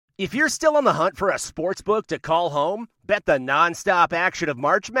If you're still on the hunt for a sports book to call home, bet the nonstop action of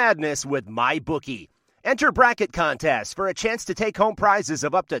March Madness with MyBookie. Enter bracket contests for a chance to take home prizes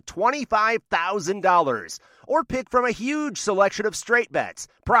of up to $25,000, or pick from a huge selection of straight bets,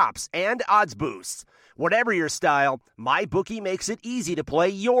 props, and odds boosts. Whatever your style, MyBookie makes it easy to play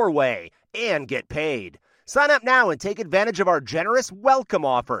your way and get paid. Sign up now and take advantage of our generous welcome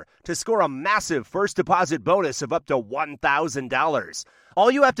offer to score a massive first deposit bonus of up to $1,000. All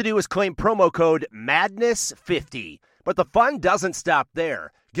you have to do is claim promo code MADNESS50. But the fun doesn't stop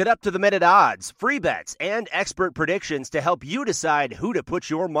there. Get up-to-the-minute odds, free bets, and expert predictions to help you decide who to put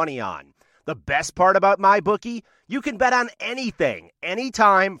your money on. The best part about MyBookie? You can bet on anything,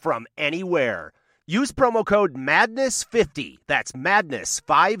 anytime, from anywhere. Use promo code MADNESS50, that's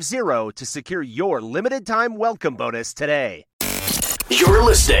MADNESS50, to secure your limited-time welcome bonus today. You're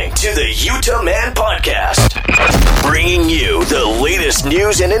listening to the Utah Man Podcast, bringing you the latest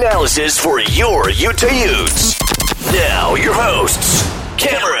news and analysis for your Utah Utes. Now, your hosts,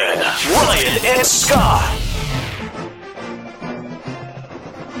 Cameron, Ryan, and Scott.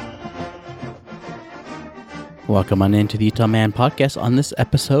 Welcome on into the Utah Man Podcast. On this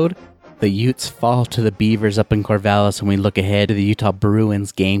episode, the Utes fall to the Beavers up in Corvallis, and we look ahead to the Utah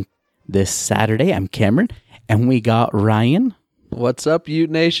Bruins game this Saturday. I'm Cameron, and we got Ryan. What's up, Ute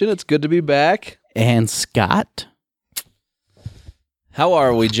Nation? It's good to be back. And Scott. How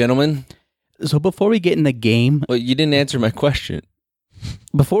are we, gentlemen? So before we get in the game... Well, you didn't answer my question.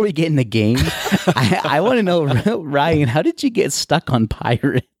 Before we get in the game, I want to know, Ryan, how did you get stuck on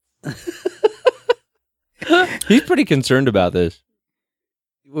Pirates? He's pretty concerned about this.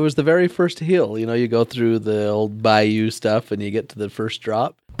 It was the very first hill. You know, you go through the old bayou stuff and you get to the first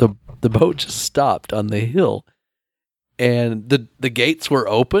drop. The boat just stopped on the hill. And the gates were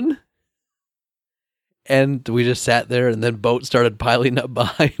open, and we just sat there, and then boats started piling up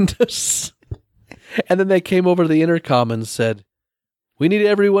behind us. And then they came over to the intercom and said, "We need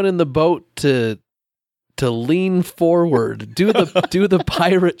everyone in the boat to lean forward, do the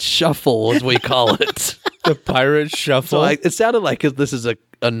pirate shuffle, as we call it." The pirate shuffle? So it sounded like this is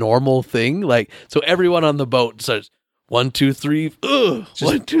a normal thing. So everyone on the boat says, 1, 2, 3, 1,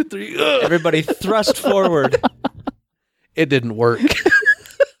 2, 3, Everybody thrust forward. It didn't work.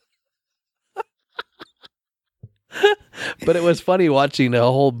 But it was funny watching a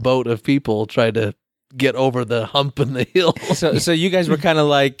whole boat of people try to get over the hump in the hill. So you guys were kind of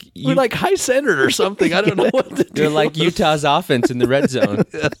like... We're like high-centered or something. I don't know what to do. You're like Utah's offense in the red zone.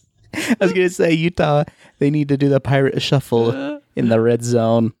 I was going to say, Utah, they need to do the pirate shuffle in the red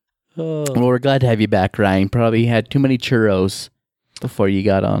zone. Well, we're glad to have you back, Ryan. Probably had too many churros before you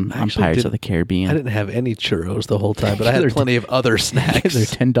got on Pirates of the Caribbean. I didn't have any churros the whole time, but I had plenty of other snacks. They're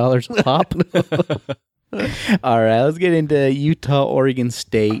 $10 a pop. All right, let's get into Utah, Oregon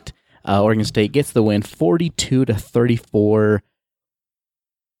State. Oregon State gets the win, 42-34.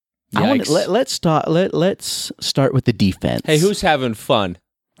 Let's start with the defense. Hey, who's having fun?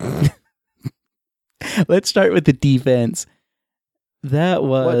 Let's start with the defense.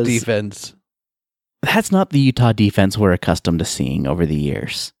 What defense? That's not the Utah defense we're accustomed to seeing over the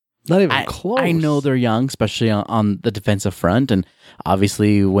years. Not even close. I know they're young, especially on the defensive front, and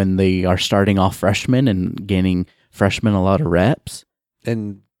obviously when they are starting off freshmen and gaining freshmen a lot of reps.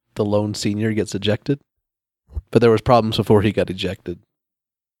 And the lone senior gets ejected. But there was problems before he got ejected.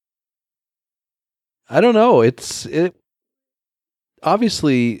 I don't know. It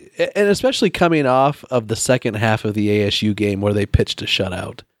obviously, and especially coming off of the second half of the ASU game where they pitched a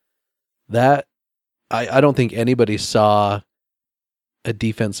shutout. That I don't think anybody saw a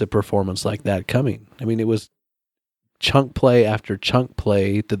defensive performance like that coming. I mean, it was chunk play after chunk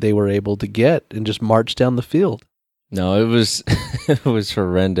play that they were able to get and just march down the field. No, it was it was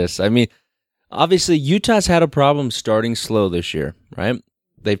horrendous. I mean, obviously Utah's had a problem starting slow this year, right?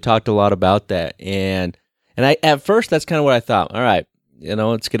 They've talked a lot about that, and I at first that's kind of what I thought. All right,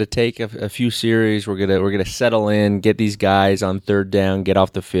 it's going to take a few series. We're gonna settle in, get these guys on third down, get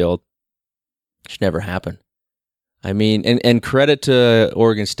off the field. Which never happened. I mean, and credit to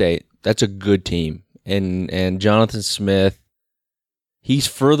Oregon State. That's a good team. And Jonathan Smith, he's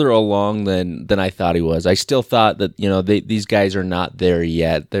further along than I thought he was. I still thought that, these guys are not there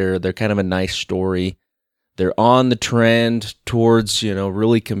yet. They're kind of a nice story. They're on the trend towards,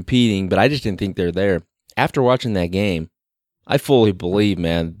 really competing, but I just didn't think they're there. After watching that game, I fully believe,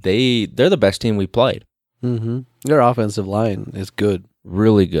 man, they're the best team we played. Mm-hmm. Their offensive line is good.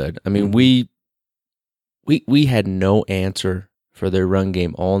 Really good. I mean, we had no answer for their run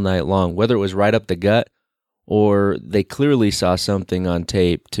game all night long, whether it was right up the gut or they clearly saw something on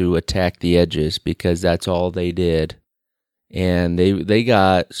tape to attack the edges, because that's all they did. And they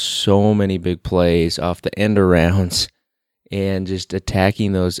got so many big plays off the end arounds and just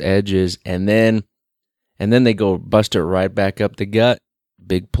attacking those edges. And then they go bust it right back up the gut.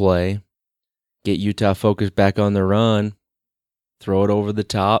 Big play. Get Utah focused back on the run. Throw it over the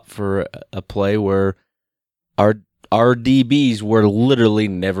top for a play where our DBs were literally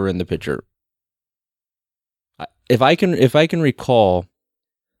never in the picture. If I can recall,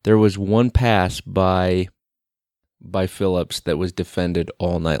 there was one pass by Phillips that was defended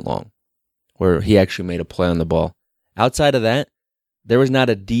all night long, where he actually made a play on the ball. Outside of that, there was not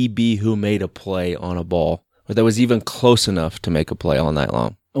a DB who made a play on a ball, or that was even close enough to make a play all night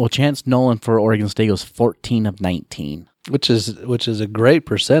long. Well, Chance Nolan for Oregon State was 14 of 19. Which is a great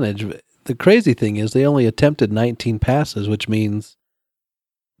percentage. The crazy thing is they only attempted 19 passes, which means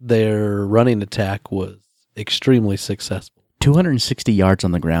their running attack was extremely successful. 260 yards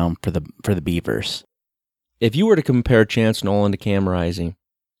on the ground for the Beavers. If you were to compare Chance Nolan to Cam Rising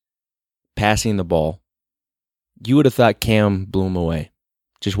passing the ball, you would have thought Cam blew him away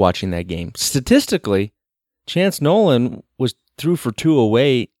just watching that game. Statistically, Chance Nolan threw for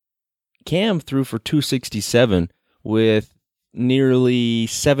 208. Cam threw for 267 with nearly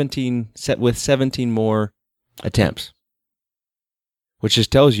 17 more attempts, which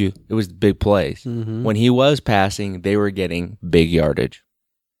just tells you it was big plays. Mm-hmm. When he was passing, they were getting big yardage.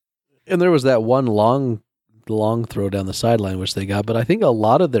 And there was that one long throw down the sideline, which they got, but I think a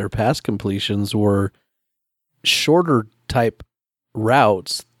lot of their pass completions were shorter type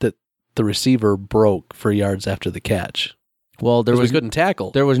routes that the receiver broke for yards after the catch. Well, we couldn't tackle.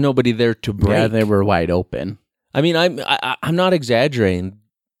 There was nobody there to break. Yeah, they were wide open. I mean, I'm not exaggerating.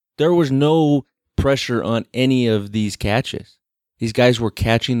 There was no pressure on any of these catches. These guys were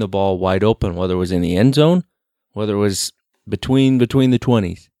catching the ball wide open, whether it was in the end zone, whether it was between the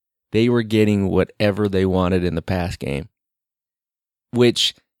 20s. They were getting whatever they wanted in the pass game,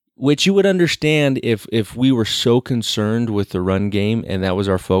 which you would understand if we were so concerned with the run game and that was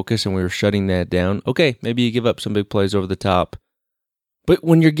our focus and we were shutting that down. Okay, maybe you give up some big plays over the top. But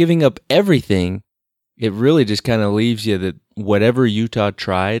when you're giving up everything, it really just kind of leaves you that whatever Utah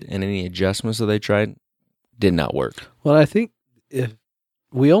tried and any adjustments that they tried did not work. Well, I think if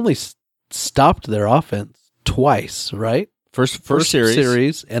we only stopped their offense twice, right? First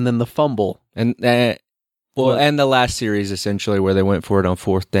series, and then the fumble. And and the last series essentially where they went for it on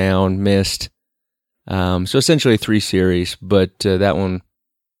fourth down, missed. So essentially 3 series, but that one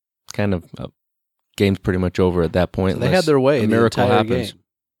kind of game's pretty much over at that point. So they had their way. A miracle happens. Game.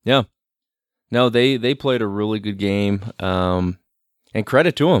 Yeah. No, they played a really good game, and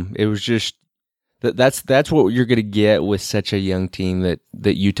credit to them. It was just that's what you're going to get with such a young team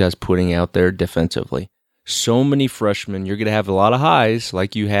that Utah's putting out there defensively. So many freshmen. You're going to have a lot of highs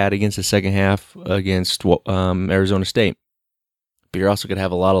like you had against the second half against Arizona State. But you're also going to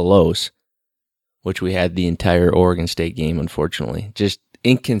have a lot of lows, which we had the entire Oregon State game, unfortunately. Just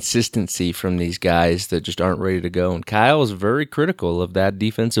inconsistency from these guys that just aren't ready to go. And Kyle is very critical of that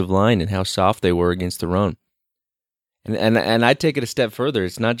defensive line and how soft they were against the run. And I take it a step further.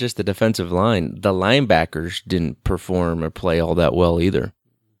 It's not just the defensive line. The linebackers didn't perform or play all that well either.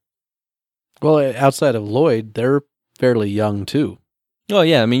 Well, outside of Lloyd, they're fairly young too. Oh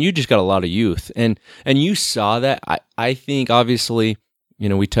yeah, I mean, you just got a lot of youth, and you saw that. I think obviously,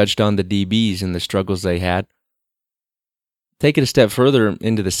 we touched on the DBs and the struggles they had. Take it a step further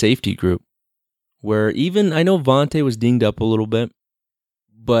into the safety group, where even I know Vontae was dinged up a little bit,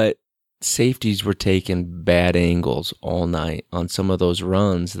 but safeties were taking bad angles all night on some of those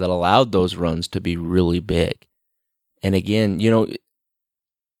runs that allowed those runs to be really big. And again,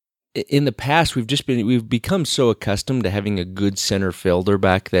 in the past, we've become so accustomed to having a good center fielder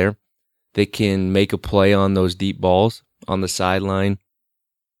back there that can make a play on those deep balls on the sideline,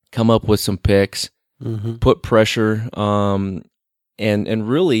 come up with some picks, put pressure, and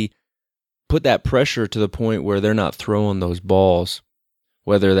really put that pressure to the point where they're not throwing those balls,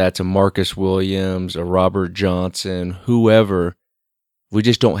 whether that's a Marcus Williams, a Robert Johnson, whoever. We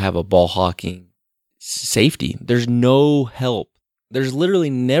just don't have a ball hawking safety. There's no help. There's literally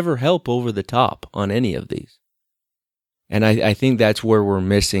never help over the top on any of these. And I think that's where we're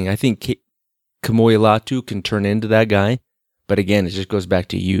missing. I think Kamoi Latu can turn into that guy. But again, it just goes back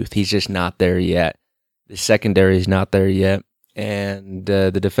to youth. He's just not there yet. The secondary is not there yet. And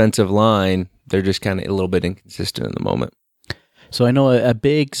the defensive line, they're just kind of a little bit inconsistent in the moment. So I know a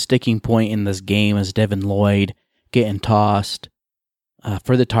big sticking point in this game is Devin Lloyd getting tossed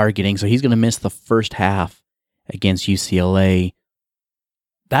for the targeting. So he's going to miss the first half against UCLA.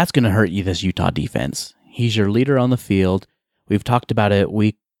 That's going to hurt you, this Utah defense. He's your leader on the field. We've talked about it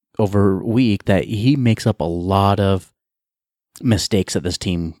week over week that he makes up a lot of mistakes that this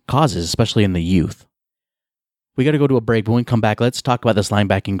team causes, especially in the youth. We got to go to a break, but when we come back, let's talk about this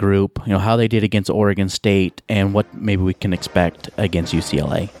linebacking group, how they did against Oregon State and what maybe we can expect against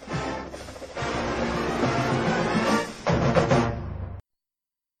UCLA.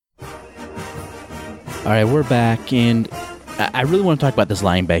 All right, we're back, and I really want to talk about this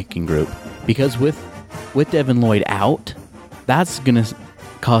linebacking group because with Devin Lloyd out, that's going to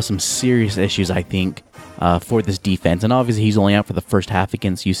cause some serious issues, I think, for this defense. And obviously, he's only out for the first half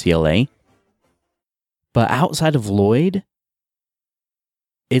against UCLA. But outside of Lloyd,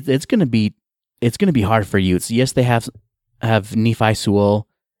 it's going to be hard for Utes. Yes, they have Nephi Sewell,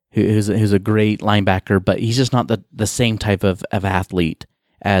 who's a great linebacker, but he's just not the same type of athlete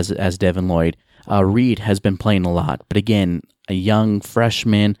as Devin Lloyd. Reed has been playing a lot, but again, a young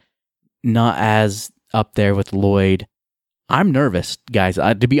freshman, not as up there with Lloyd. I'm nervous, guys.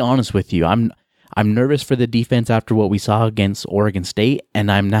 To be honest with you, I'm nervous for the defense after what we saw against Oregon State, and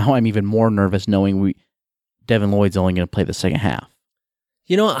I'm even more nervous knowing Devin Lloyd's only going to play the second half.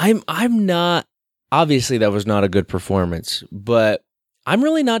 I'm not. Obviously, that was not a good performance, but I'm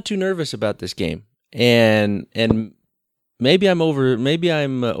really not too nervous about this game, and maybe I'm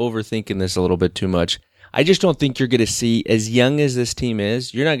overthinking this a little bit too much. I just don't think you're going to see, as young as this team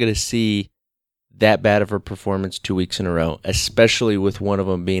is, you're not going to see that bad of a performance 2 weeks in a row, especially with one of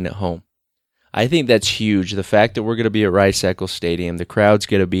them being at home. I think that's huge. The fact that we're going to be at Rice-Eccles Stadium, the crowd's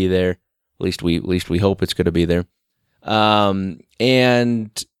going to be there. At least we hope it's going to be there.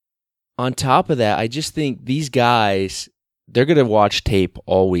 And on top of that, I just think these guys, they're going to watch tape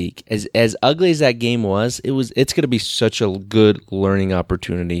all week. As ugly as that game was, it's going to be such a good learning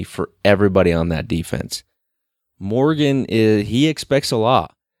opportunity for everybody on that defense. Morgan, he expects a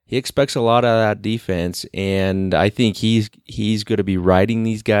lot. He expects a lot out of that defense, and I think he's going to be riding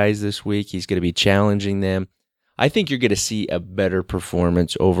these guys this week. He's going to be challenging them. I think you're going to see a better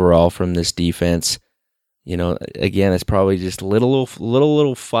performance overall from this defense. Again, it's probably just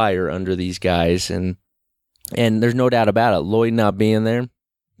little fire under these guys, and there's no doubt about it. Lloyd not being there,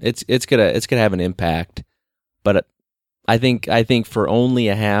 it's gonna have an impact. But I think for only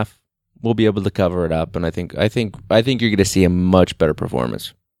a half, we'll be able to cover it up, and I think you're gonna see a much better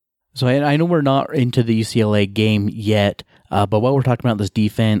performance. So I know we're not into the UCLA game yet, but while we're talking about this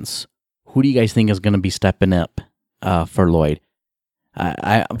defense, who do you guys think is going to be stepping up for Lloyd?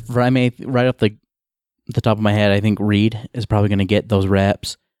 Right off the top of my head, I think Reed is probably going to get those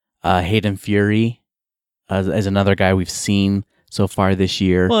reps. Hayden Fury as another guy we've seen so far this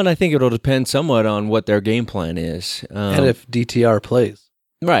year. Well, and I think it'll depend somewhat on what their game plan is. And if DTR plays.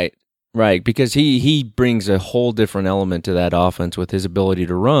 Right, because he brings a whole different element to that offense with his ability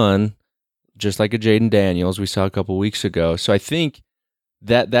to run, just like a Jaden Daniels we saw a couple weeks ago. So I think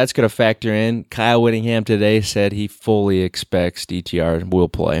that's going to factor in. Kyle Whittingham today said he fully expects DTR will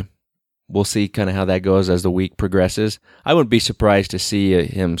play. We'll see kind of how that goes as the week progresses. I wouldn't be surprised to see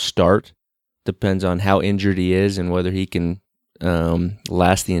him start. Depends on how injured he is and whether he can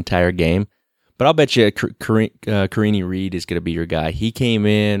last the entire game. But I'll bet you Carini Reed is going to be your guy. He came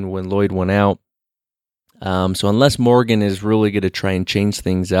in when Lloyd went out. So unless Morgan is really going to try and change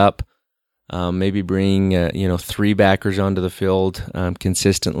things up, maybe bring 3 backers onto the field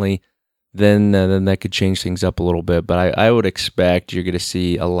consistently, then that could change things up a little bit. But I would expect you're going to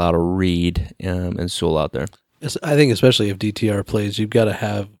see a lot of Reed and Sewell out there. I think especially if DTR plays, you've got to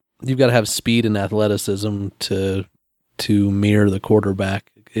have speed and athleticism to mirror the quarterback.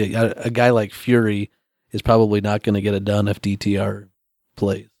 A guy like Fury is probably not going to get it done if DTR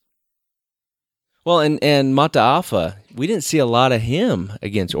plays. Well, and Mataafa, we didn't see a lot of him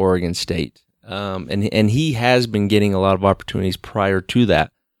against Oregon State, and he has been getting a lot of opportunities prior to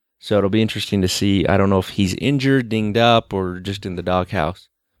that. So it'll be interesting to see. I don't know if he's injured, dinged up, or just in the doghouse.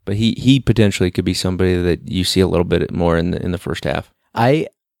 But he potentially could be somebody that you see a little bit more in the first half. I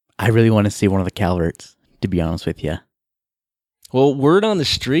really want to see one of the Calverts, to be honest with you. Well, word on the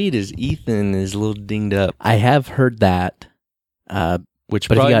street is Ethan is a little dinged up. I have heard that. Which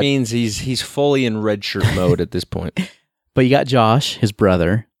probably means he's fully in red shirt mode at this point. But you got Josh, his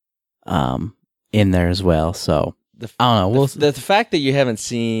brother, in there as well. So I don't know. The fact that you haven't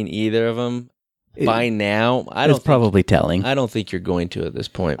seen either of them by now, it's probably telling. I don't think you're going to at this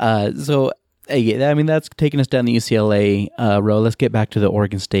point. So I mean, that's taking us down the UCLA road. Let's get back to the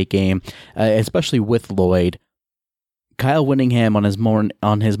Oregon State game, especially with Lloyd. Kyle Whittingham on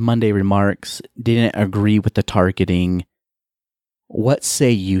his Monday remarks didn't agree with the targeting. What say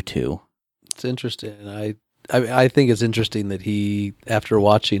you two? It's interesting. I think it's interesting that he, after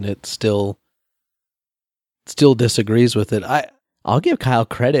watching it, still disagrees with it. I'll give Kyle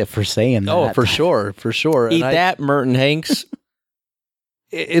credit for saying that. Oh, for sure. Eat that, Merton Hanks.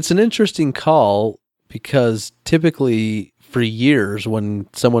 It's an interesting call because typically for years when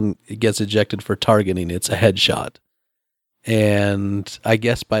someone gets ejected for targeting, it's a headshot. And I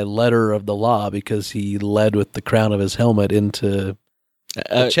guess by letter of the law, because he led with the crown of his helmet into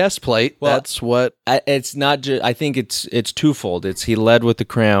the chest plate, that's what... It's not just... I think it's twofold. It's he led with the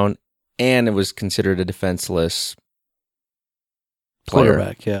crown, and it was considered a defenseless player.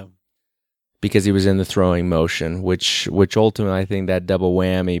 Quarterback, yeah. Because he was in the throwing motion, which ultimately I think that double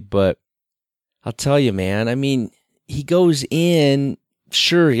whammy. But I'll tell you, man, I mean, he goes in,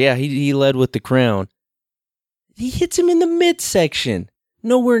 sure, yeah, he led with the crown. He hits him in the midsection,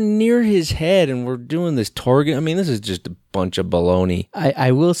 nowhere near his head, and we're doing this target. I mean, this is just a bunch of baloney.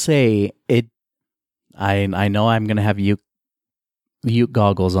 I will say it. I know I'm going to have Ute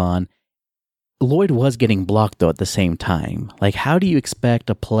goggles on. Lloyd was getting blocked, though, at the same time. Like, how do you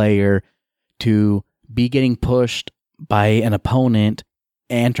expect a player to be getting pushed by an opponent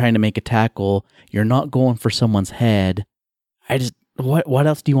and trying to make a tackle? You're not going for someone's head. What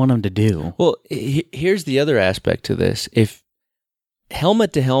else do you want them to do? Well, here's the other aspect to this. If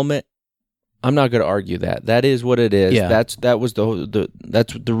helmet to helmet, I'm not going to argue that. That is what it is. Yeah. That's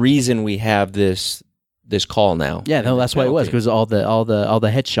the reason we have this call now. Yeah, no, that's why it was, because all the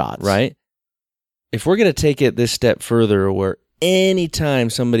headshots. Right? If we're going to take it this step further, where anytime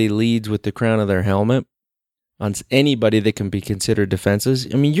somebody leads with the crown of their helmet on anybody that can be considered defenses,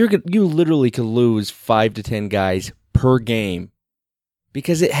 I mean, you literally could lose 5 to 10 guys per game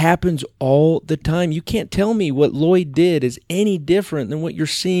because it happens all the time. You can't tell me what Lloyd did is any different than what you're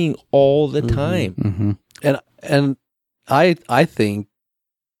seeing all the time. Mm-hmm. And I think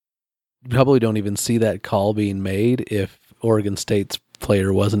you probably don't even see that call being made if Oregon State's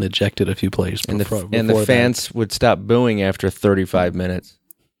player wasn't ejected a few plays before. And the fans would stop booing after 35 minutes.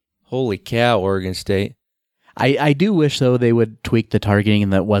 Holy cow, Oregon State. I do wish, though, they would tweak the targeting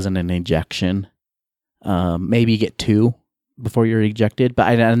and that wasn't an ejection. Maybe get 2 before you're ejected.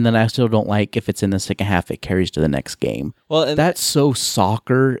 And then I still don't like if it's in the second half, it carries to the next game. Well, and that's so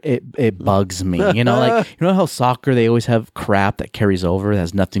soccer. It bugs me. You know how soccer, they always have crap that carries over that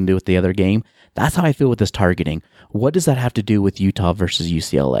has nothing to do with the other game. That's how I feel with this targeting. What does that have to do with Utah versus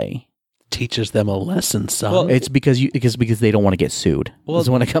UCLA? Teaches them a lesson, son. Well, it's because they don't want to get sued. Well, that's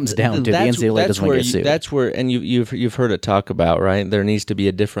when it comes down to the NCAA doesn't want to get sued. That's where, and you've heard it talk about, right? There needs to be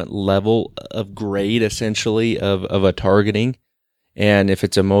a different level of grade, essentially, of a targeting, and if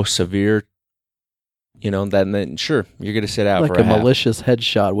it's a most severe, then sure, you're going to sit out like for a half. Malicious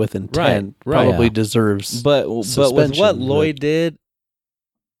headshot with intent, right, probably deserves. But with what Lloyd did.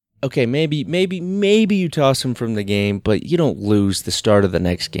 Okay, maybe you toss him from the game, but you don't lose the start of the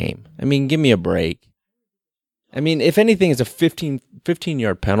next game. I mean, give me a break. I mean, if anything, it's a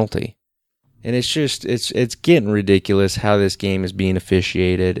 15-yard penalty. And it's just, it's getting ridiculous how this game is being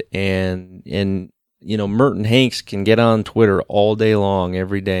officiated. And Merton Hanks can get on Twitter all day long,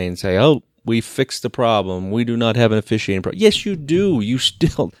 every day, and say, oh, we fixed the problem. We do not have an officiating problem. Yes, you do. You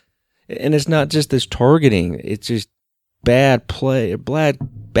still, and it's not just this targeting. It's just bad play,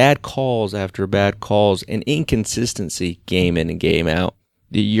 bad calls after bad calls, and inconsistency game in and game out.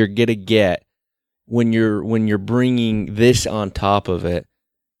 You're gonna get when you're bringing this on top of it.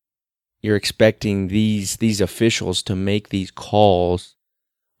 You're expecting these officials to make these calls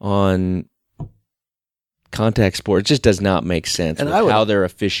on contact sport. It just does not make sense with how they're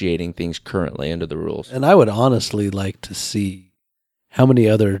officiating things currently under the rules. And I would honestly like to see how many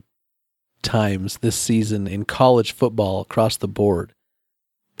other times this season in college football across the board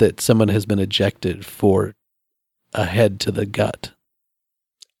that someone has been ejected for a head to the gut.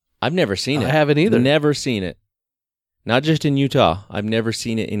 I've never seen it. I haven't either. Never seen it. Not just in Utah. I've never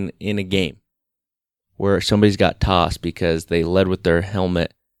seen it in a game where somebody's got tossed because they led with their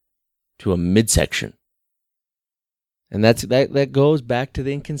helmet to a midsection. And that goes back to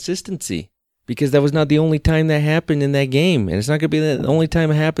the inconsistency. Because that was not the only time that happened in that game. And it's not going to be the only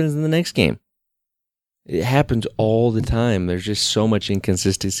time it happens in the next game. It happens all the time. There's just so much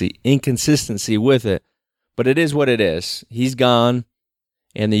inconsistency with it. But it is what it is. He's gone.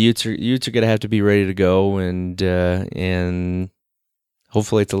 And the Utes are going to have to be ready to go. And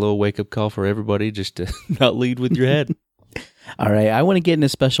hopefully it's a little wake-up call for everybody just to not lead with your head. All right. I want to get into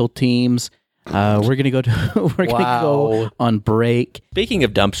special teams. We're going to go on break. Speaking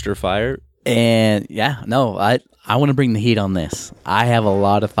of dumpster fire. And I want to bring the heat on this. I have a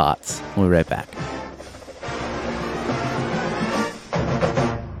lot of thoughts. We'll be right back.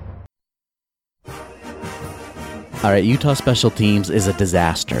 All right, Utah special teams is a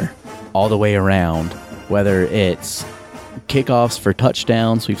disaster all the way around, whether it's kickoffs for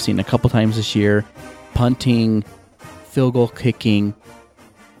touchdowns, we've seen a couple times this year, punting, field goal kicking.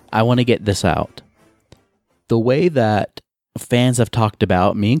 I want to get this out. The way that fans have talked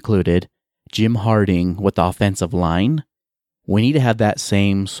about, me included, Jim Harding with the offensive line, we need to have that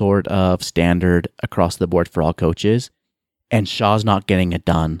same sort of standard across the board for all coaches, and Shaw's not getting it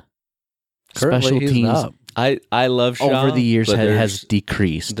done. Currently, Special he's teams not. I love Shaw. over the years but has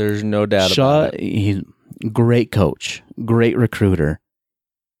decreased. There's no doubt Shaw, about it. he's great coach, great recruiter.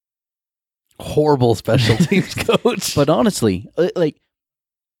 Horrible special teams coach. But honestly, like,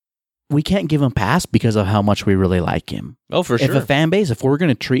 we can't give him a pass because of how much we really like him. Oh, for If sure. a fan base, if we're going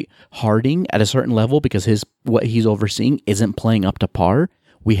to treat Harding at a certain level because what he's overseeing isn't playing up to par,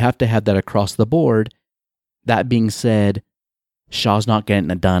 we have to have that across the board. That being said, Shaw's not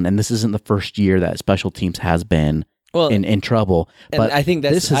getting it done, and this isn't the first year that special teams has been in trouble. And But I think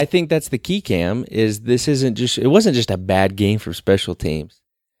that's the key, Cam, is it wasn't just a bad game for special teams.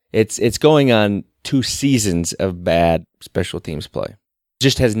 It's going on 2 seasons of bad special teams play.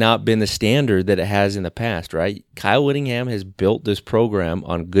 Just has not been the standard that it has in the past, right? Kyle Whittingham has built this program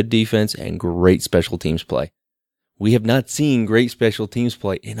on good defense and great special teams play. We have not seen great special teams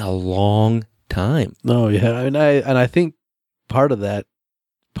play in a long time. No, yeah, I think part of that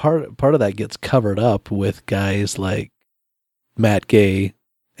gets covered up with guys like Matt Gay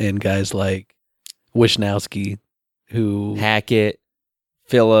and guys like Wisnowski, who Hackett,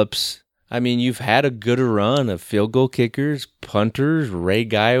 Phillips. I mean, you've had a good run of field goal kickers, punters, Ray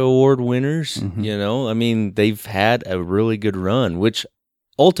Guy Award winners. Mhm. You know, I mean, they've had a really good run, which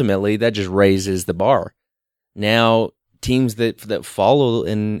ultimately that just raises the bar. Now, teams that follow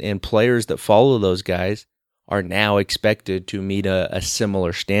and players that follow those guys are now expected to meet a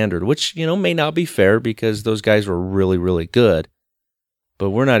similar standard, which, you know, may not be fair because those guys were really, really good. But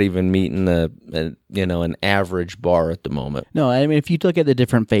we're not even meeting an average bar at the moment. no, I mean, if you look at the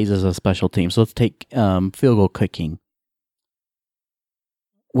different phases of special teams, let's take field goal kicking.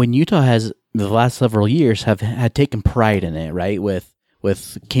 When Utah has, the last several years, had taken pride in it, right? With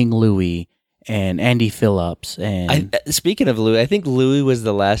King Louie and Andy Phillips. And Speaking of Louie, I think Louie was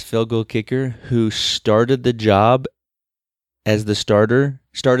the last field goal kicker who started the job as the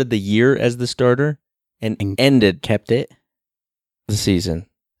started the year as the starter, and ended kept it. the season.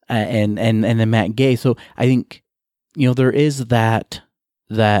 And then Matt Gay. So I think, you know, there is that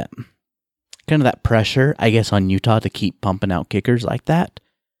kind of that pressure, I guess, on Utah to keep pumping out kickers like that.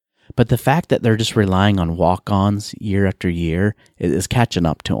 But the fact that they're just relying on walk-ons year after year is catching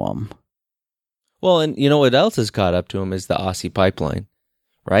up to them. Well, and you know what else has caught up to him is the Aussie pipeline,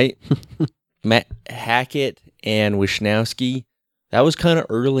 right? Matt Hackett and Wisnowski, that was kind of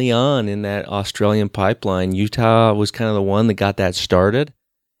early on in that Australian pipeline. Utah was kind of the one that got that started,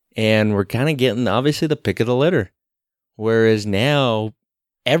 and we're kind of getting, obviously, the pick of the litter. Whereas now,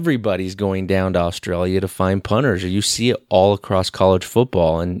 everybody's going down to Australia to find punters. You see it all across college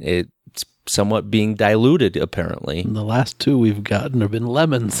football, and it's somewhat being diluted, apparently. the last 2 we've gotten have been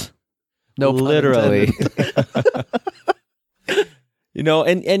lemons. No pun Literally. intended. You know,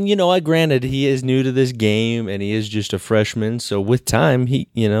 and you know, granted, he is new to this game and he is just a freshman. So with time, I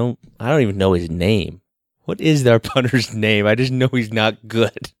don't even know his name. What is their punter's name? I just know he's not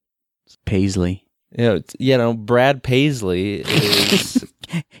good. Paisley. Brad Paisley is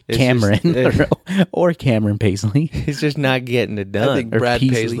Cameron. or Cameron Paisley. He's just not getting it done. I think Or Brad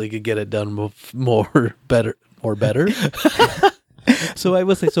Peasley. Paisley could get it done more better. So I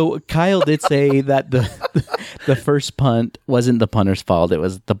will say, so Kyle did say that the first punt wasn't the punter's fault; it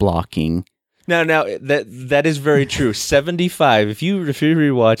was the blocking. Now that is very true. 75. If you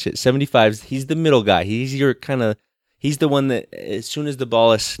rewatch it, 75. He's the middle guy. He's the one that as soon as the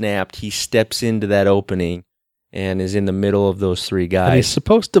ball is snapped, he steps into that opening and is in the middle of those 3 guys. And he's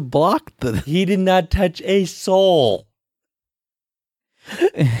supposed to block He did not touch a soul.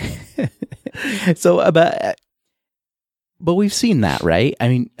 But we've seen that, right? I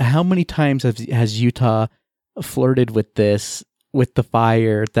mean, how many times has Utah flirted with this, with the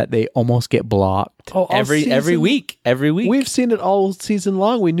fire, that they almost get blocked? Oh, Every week. We've seen it all season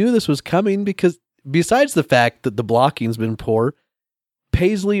long. We knew this was coming because besides the fact that the blocking's been poor,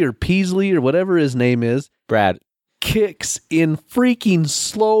 Paisley or Peasley or whatever his name is, Brad, kicks in freaking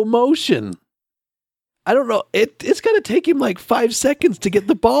slow motion. I don't know. It's going to take him like 5 seconds to get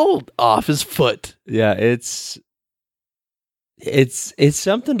the ball off his foot. yeah, it's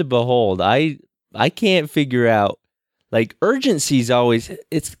something to behold. I can't figure out, like, urgency's always,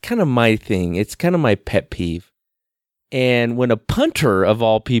 it's kind of my thing. It's kind of my pet peeve. And when a punter, of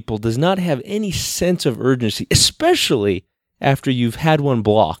all people, does not have any sense of urgency, especially after you've had one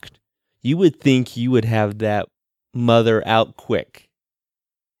blocked, you would think you would have that mother out quick.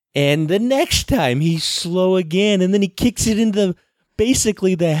 And the next time he's slow again, and then he kicks it into the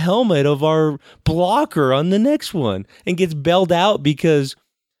basically the helmet of our blocker on the next one and gets bailed out because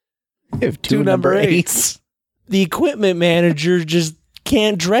We have Two number 8s. the equipment manager just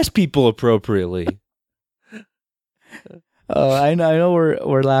can't dress people appropriately. Oh, I know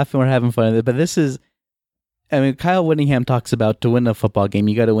we're laughing, we're having fun with it, but this is, I mean, Kyle Whittingham talks about to win a football game,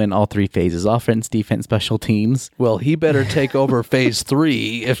 you got to win all three phases: offense, defense, special teams. Well, he better take over phase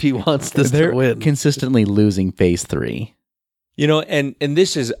 3 if he wants this They're to win. consistently losing phase 3. You know, and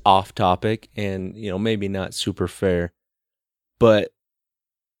this is off topic and, you know, maybe not super fair, but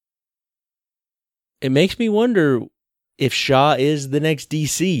it makes me wonder if Shaw is the next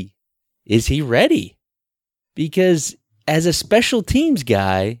DC. Is he ready? Because as a special teams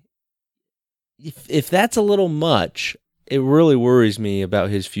guy, if that's a little much, it really worries me about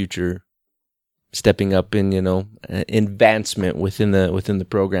his future stepping up in, you know, advancement within the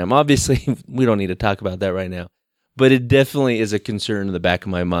program. Obviously, we don't need to talk about that right now. But it definitely is a concern in the back of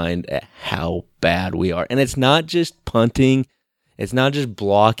my mind at how bad we are. And it's not just punting. It's not just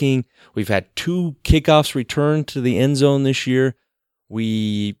blocking. We've had 2 kickoffs returned to the end zone this year.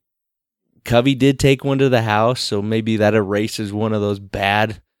 Covey did take one to the house, so maybe that erases one of those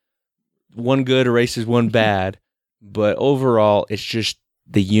bad. One good erases one bad. But overall, it's just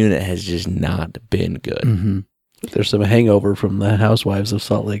the unit has just not been good. Mm-hmm. There's some hangover from the Housewives of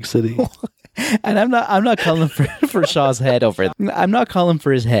Salt Lake City. And I'm not calling for Shaw's head over it. I'm not calling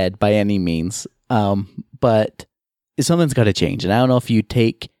for his head by any means. But something's got to change. And I don't know if you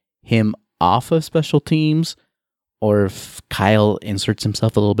take him off of special teams or if Kyle inserts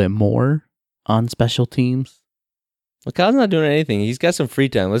himself a little bit more on special teams. Well, Kyle's not doing anything. He's got some free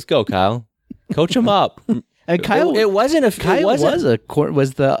time. Let's go, Kyle. Coach him up. And Kyle, it wasn't a. Kyle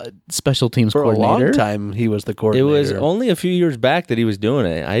was the special teams For a coordinator. long time, he was the It coordinator. was only a few years back that he was doing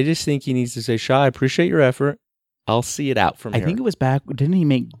it. I just think he needs to say, Shaw, I appreciate your effort. I'll see it out from I here. think it was back. Didn't he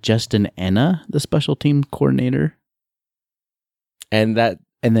make Justin Enna the special team coordinator? And that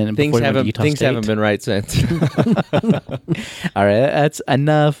And then things before he went to Utah State? haven't been right since. All right, that's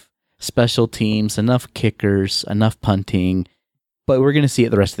enough special teams, enough kickers, enough punting. But we're going to see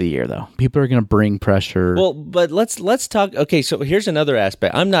it the rest of the year, though. People are going to bring pressure. Well, but let's talk. Okay, so here's another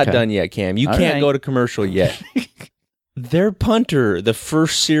aspect. I'm not Okay. done yet, Cam. You All can't right. go to commercial yet. Their punter, the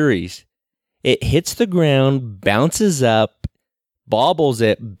first series, it hits the ground, bounces up, bobbles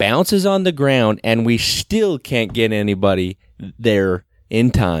it, bounces on the ground, and we still can't get anybody there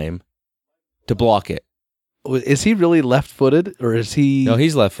in time to block it. Is he really left-footed, or is he? No,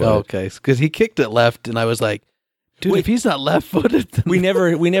 he's left-footed. Oh, okay, because he kicked it left, and I was like, "Dude, Wait. if he's not left-footed, then We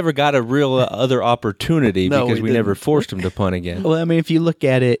never got a real other opportunity No, because we we never didn't. forced him to punt again. Well, I mean, if you look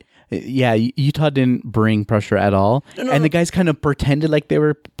at it, yeah, Utah didn't bring pressure at all. And the guys kind of pretended like they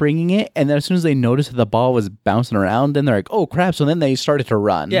were bringing it. And then as soon as they noticed that the ball was bouncing around, then they're like, oh, crap. So then they started to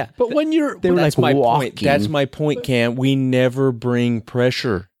run. Yeah, But when you're, They were that's like my walking. point. That's my point, Cam. We never bring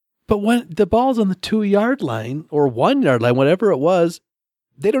pressure. but when the ball's on the 2-yard line or 1-yard line, whatever it was,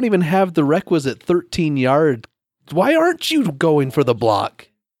 they don't even have the requisite 13-yard. Why aren't you going for the block?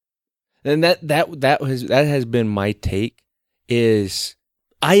 And that has been my take. Is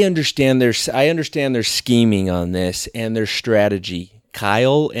I understand their scheming on this and their strategy.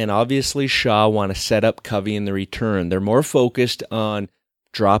 Kyle and obviously Shaw want to set up Covey in the return. They're more focused on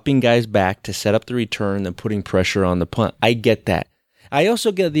dropping guys back to set up the return than putting pressure on the punt. I get that. I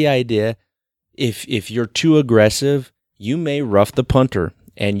also get the idea if you're too aggressive, you may rough the punter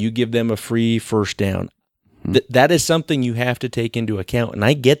and you give them a free first down. That is something you have to take into account, and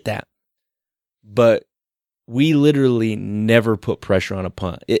I get that. But we literally never put pressure on a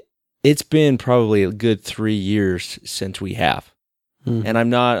punt. It's been probably a good 3 years since we have. And I'm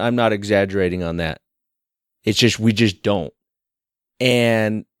not exaggerating on that. It's just we just don't.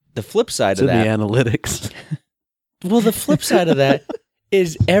 And the flip side It's of in that, the analytics. well, the flip side of that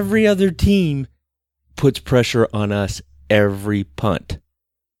is every other team puts pressure on us every punt.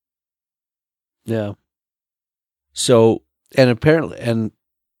 Yeah. So And apparently, and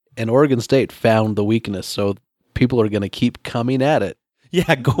Oregon State found the weakness, so people are going to keep coming at it.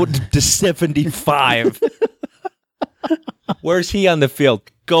 yeah, go to 75. Where's he on the field?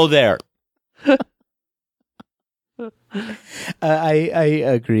 Go there. I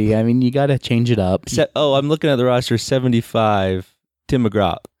agree. I mean, you got to change it up. I'm looking at the roster. 75. Tim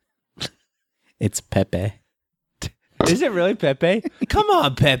McGraw. It's Pepe. Is it really Pepe? Come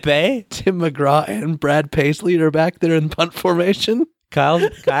on, Pepe. Tim McGraw and Brad Paisley are back there in punt formation.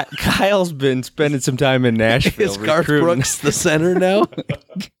 Kyle's been spending some time in Nashville. Is Garth recruiting. Brooks the center now?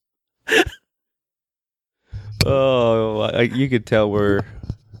 Oh, you could tell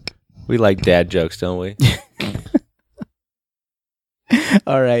we like dad jokes, don't we?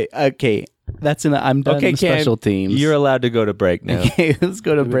 All right. Okay. I'm done Okay, with Cam, special teams. You're allowed to go to break now. Okay, let's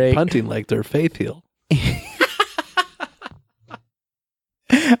go to break. Punting like their faith heal.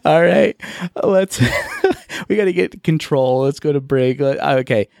 All right. We got to get control. Let's go to break.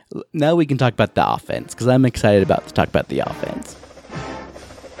 Okay. Now we can talk about the offense because I'm excited to talk about the offense.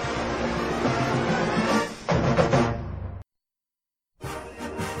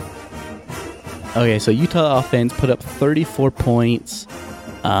 Okay, so Utah offense put up 34 points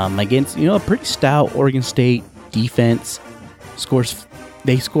against a pretty stout Oregon State defense.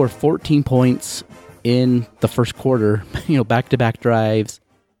 They score 14 points in the first quarter. Back-to-back drives.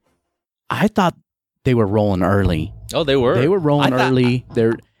 I thought they were rolling early. Oh, they were. They were rolling early.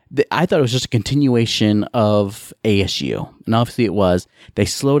 I thought it was just a continuation of ASU, and obviously it was. They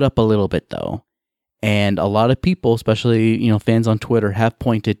slowed up a little bit though. And a lot of people, especially, fans on Twitter, have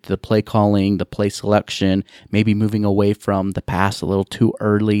pointed to the play calling, the play selection, maybe moving away from the pass a little too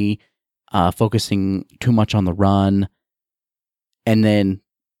early, focusing too much on the run, and then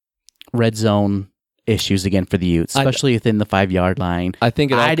red zone issues again for the Utes, especially within the 5-yard line. I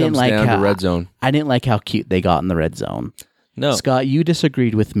think it all comes down to red zone. I didn't like how cute they got in the red zone. No. Scott, you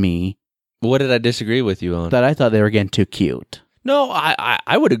disagreed with me. What did I disagree with you on? That I thought they were getting too cute. No,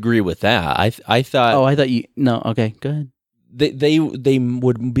 I would agree with that. I thought. Oh, I thought you. No, okay, go ahead. They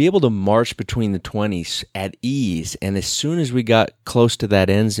would be able to march between the 20s at ease, and as soon as we got close to that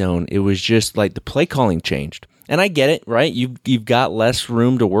end zone, it was just like the play calling changed. And I get it, right? You've got less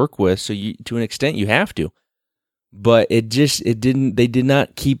room to work with, so to an extent you have to. But it didn't. They did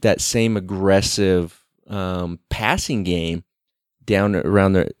not keep that same aggressive passing game down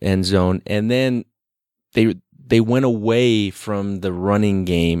around the end zone, and then they went away from the running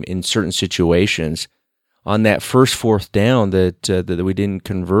game in certain situations. On that first fourth down that we didn't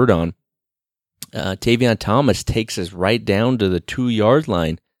convert on, Tavion Thomas takes us right down to the 2-yard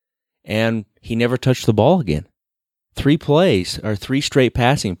line, and he never touched the ball again. 3 straight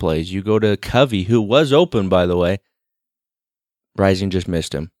passing plays. You go to Covey, who was open, by the way. Rising just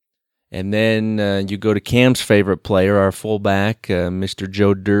missed him. And then you go to Cam's favorite player, our fullback, Mr.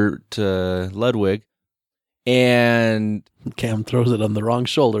 Joe Dirt Ludwig. And Cam throws it on the wrong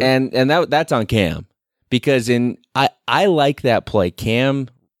shoulder. And that's on Cam. Because I like that play. Cam.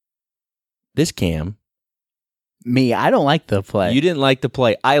 Me, I don't like the play. You didn't like the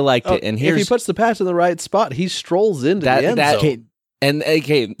play. I liked it. And if he puts the pass in the right spot, he strolls into the end zone. And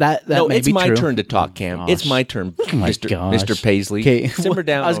it's my turn to talk, Cam. Gosh. It's my turn, Mr. Paisley. Okay, simmer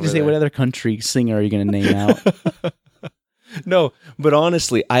down. I was going to say, what other country singer are you going to name out? No, but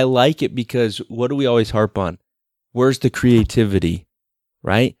honestly, I like it because what do we always harp on? Where's the creativity,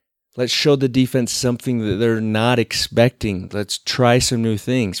 right? Let's show the defense something that they're not expecting. Let's try some new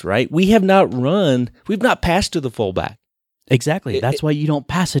things, right? We've not passed to the fullback. Exactly. That's why you don't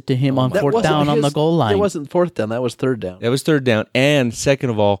pass it to him on fourth down on the goal line. It wasn't fourth down. That was third down. That was third down. And second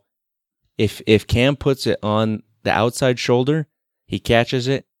of all, if Cam puts it on the outside shoulder, he catches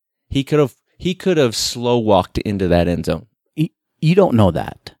it, he could have slow walked into that end zone. You don't know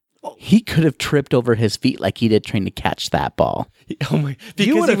that. He could have tripped over his feet like he did trying to catch that ball. Oh my!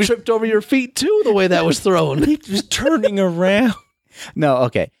 You would have tripped over your feet too, the way that was thrown. He was turning around. No,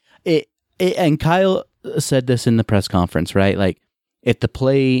 okay. And Kyle said this in the press conference, right? Like, if the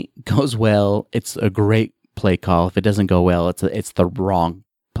play goes well, it's a great play call. If it doesn't go well, it's the wrong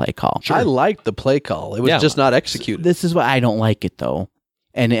play call. Sure. I liked the play call. It was just not executed. This is why I don't like it, though.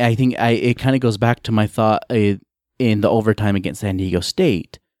 And I think it kind of goes back to my thought in the overtime against San Diego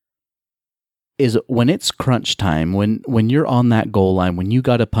State. Is when it's crunch time, when you're on that goal line, when you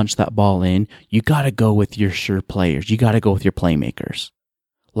got to punch that ball in, you got to go with your sure players. You got to go with your playmakers.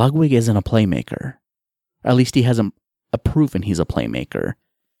 Ludwig isn't a playmaker. Or at least he hasn't proven he's a playmaker.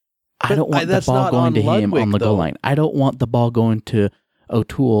 I don't want the ball going to him on the goal line. I don't want the ball going to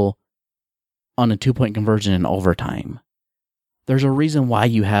O'Toole on a 2-point conversion in overtime. There's a reason why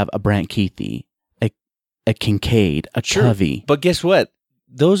you have a Brant Keithy, a Kincaid, a Covey. But guess what?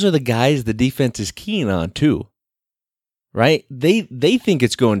 Those are the guys the defense is keen on too, right? They think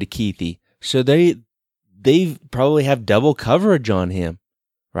it's going to Keithy, so they probably have double coverage on him,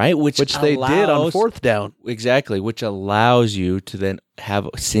 right? Which they did on fourth down. Exactly, which allows you to then have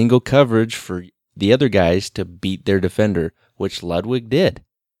single coverage for the other guys to beat their defender, which Ludwig did.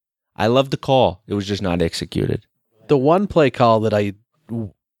 I love the call. It was just not executed. The one play call that I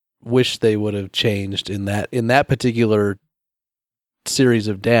wish they would have changed in that particular series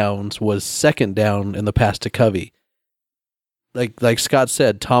of downs was second down in the pass to Covey. Like Scott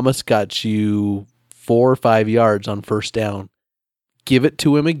said, Thomas got you 4 or 5 yards on first down. Give it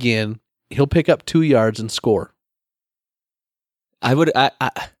to him again. He'll pick up 2 yards and score.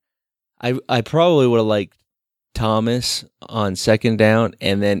 I probably would have liked Thomas on second down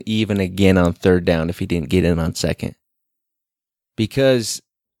and then even again on third down if he didn't get in on second. Because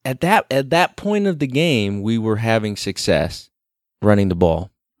at that point of the game, we were having success running the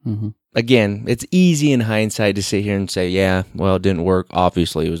ball. Mm-hmm. Again, it's easy in hindsight to sit here and say, yeah, well, it didn't work.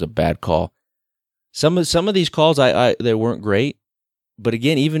 Obviously, it was a bad call. Some of these calls, they weren't great. But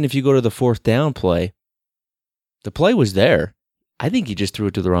again, even if you go to the fourth down play, the play was there. I think he just threw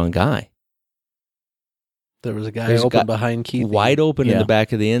it to the wrong guy. There was a guy There's a open guy behind Keith. Wide open in Yeah. the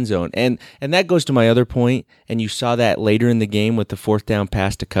back of the end zone. And that goes to my other point, and you saw that later in the game with the fourth down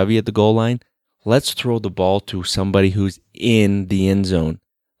pass to Covey at the goal line. Let's throw the ball to somebody who's in the end zone.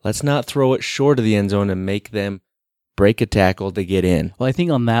 Let's not throw it short of the end zone and make them break a tackle to get in. Well, I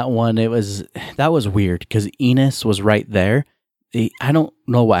think on that one, that was weird because Enos was right there. I don't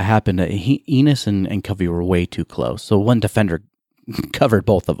know what happened. Enos and Covey were way too close. So one defender covered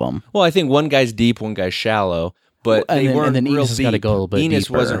both of them. Well, I think one guy's deep, one guy's shallow, but Well, and they then- weren't and then real Enos has deep. gotta go a little bit Enos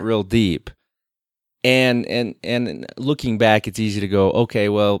deeper. wasn't real deep. And looking back, it's easy to go, okay,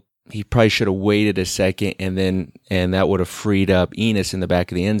 well, he probably should have waited a second, and that would have freed up Enos in the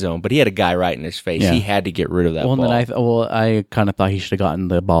back of the end zone. But he had a guy right in his face. Yeah. He had to get rid of that Well, ball. and then I kind of thought he should have gotten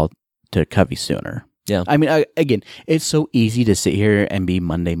the ball to Covey sooner. Yeah. I mean, again, it's so easy to sit here and be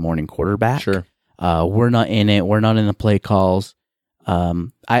Monday morning quarterback. Sure. We're not in it. We're not in the play calls.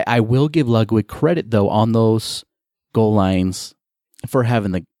 I will give Ludwig credit though on those goal lines for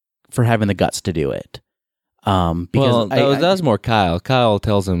having the guts to do it. Because that was more Kyle. Kyle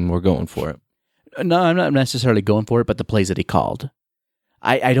tells him we're going for it. no, I'm not necessarily going for it, but the plays that he called,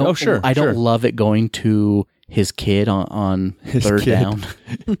 I don't. Oh, sure, I don't sure. love it going to his kid on His third kid. down,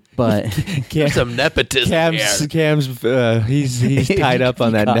 but Some nepotism here. Cam's he's tied up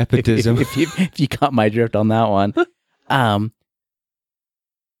on that nepotism. If you caught my drift on that one,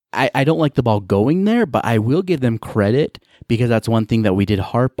 I don't like the ball going there, but I will give them credit because that's one thing that we did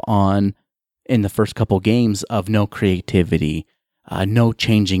harp on in the first couple games of no creativity, no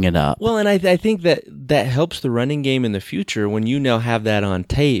changing it up. Well, and I think that helps the running game in the future when you now have that on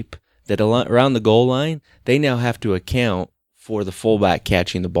tape, that around the goal line, they now have to account for the fullback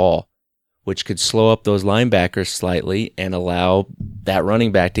catching the ball, which could slow up those linebackers slightly and allow that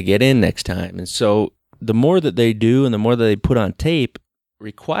running back to get in next time. And so the more that they do and the more that they put on tape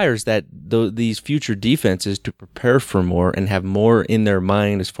requires that these future defenses to prepare for more and have more in their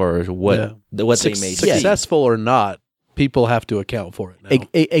mind as far as what they may see. Successful or not, people have to account for it now.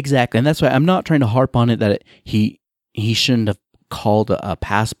 Exactly, and that's why I'm not trying to harp on it that he shouldn't have called a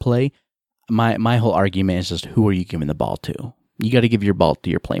pass play. My whole argument is just who are you giving the ball to? You got to give your ball to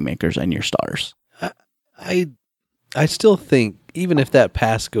your playmakers and your stars. I still think even if that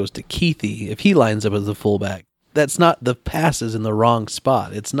pass goes to Keithy, if he lines up as a fullback, that's not the pass is in the wrong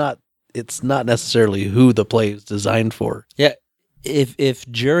spot. It's not necessarily who the play is designed for. Yeah, if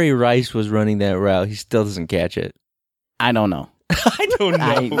Jerry Rice was running that route, he still doesn't catch it. I don't know. I don't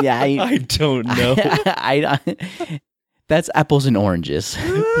know. I don't know. That's apples and oranges.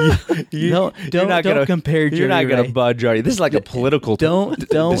 Don't compare Jerry You're not going Rice. to budge, are you? This is like a political Don't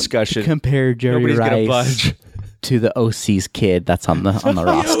discussion. compare Jerry Nobody's going to Rice budge. to the OC's kid that's on the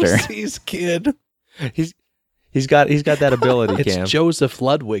roster. OC's kid. He's got that ability, It's Cam. Joseph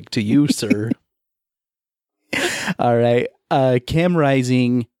Ludwig to you, sir. All right, Cam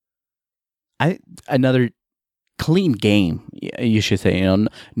Rising. Another clean game, you should say.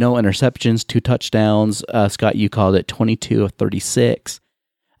 No interceptions, 2 touchdowns. Scott, you called it 22 of 36.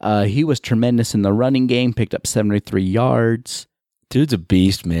 He was tremendous in the running game. Picked up 73 yards. Dude's a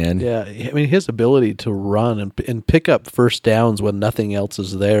beast, man. Yeah, I mean his ability to run and pick up first downs when nothing else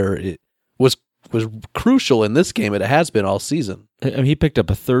is there it was crucial in this game. It has been all season. I mean, he picked up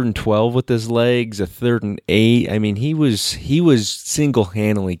a 3rd and 12 with his legs, a 3rd and 8. I mean, he was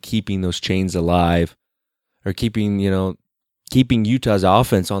single-handedly keeping those chains alive, or keeping Utah's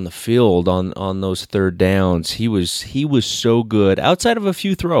offense on the field on those third downs. He was so good outside of a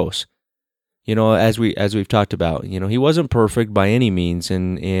few throws. As we've talked about, he wasn't perfect by any means,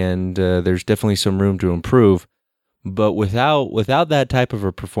 and there's definitely some room to improve. But without that type of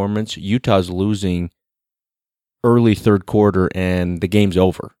a performance, Utah's losing early third quarter, and the game's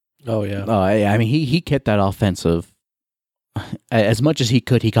over. Oh yeah. I mean, he kept that offensive as much as he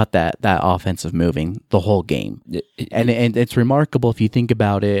could. He got that offensive moving the whole game, and it's remarkable if you think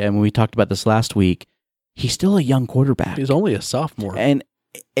about it. And we talked about this last week. He's still a young quarterback. He's only a sophomore. and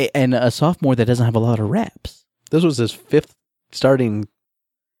a sophomore that doesn't have a lot of reps. This was his 5th starting.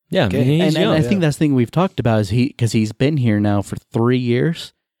 Yeah, Okay. he's And young. I think that's the thing we've talked about is because he's been here now for 3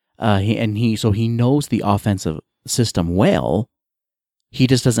 years, so he knows the offensive system well. he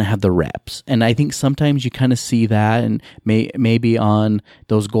just doesn't have the reps. And I think sometimes you kind of see that, and maybe on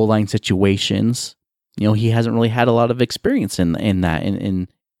those goal line situations, he hasn't really had a lot of experience in that in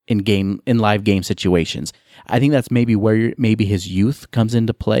live game situations. I think that's maybe where maybe his youth comes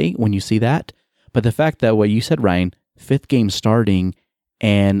into play when you see that. But the fact that what you said, Ryan, 5th game starting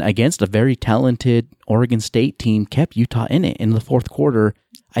and against a very talented Oregon State team, kept Utah in it in the 4th quarter,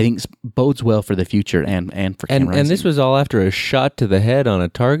 I think bodes well for the future and for Cam Rising. And this was all after a shot to the head on a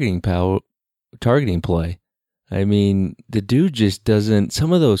targeting play. I mean, the dude just doesn't.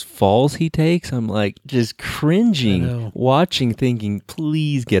 Some of those falls he takes, I'm like just cringing, watching, thinking,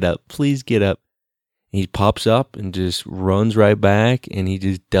 "Please get up, please get up." And he pops up and just runs right back, and he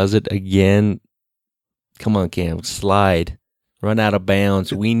just does it again. Come on, Cam, slide. Run out of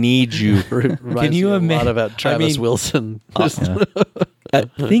bounds. We need you. Can you imagine? A lot about Travis Wilson.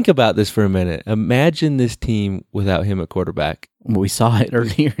 Think about this for a minute. Imagine this team without him at quarterback. We saw it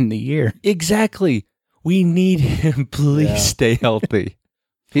earlier in the year. Exactly. We need him. Please stay healthy.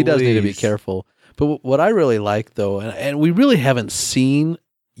 He does need to be careful. But what I really like, though, and we really haven't seen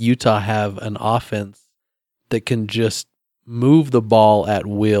Utah have an offense that can just move the ball at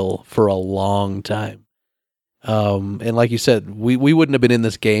will for a long time. And like you said, we wouldn't have been in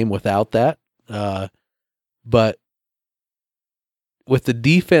this game without that. But with the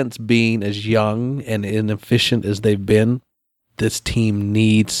defense being as young and inefficient as they've been, this team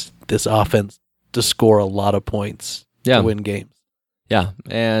needs this offense to score a lot of points to win games. Yeah.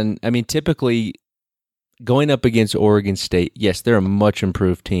 And I mean, typically going up against Oregon State, yes, they're a much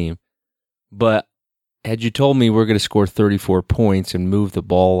improved team. But had you told me we're going to score 34 points and move the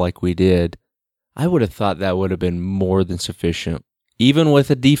ball like we did, I would have thought that would have been more than sufficient, even with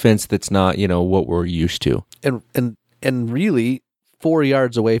a defense that's not, what we're used to. And really 4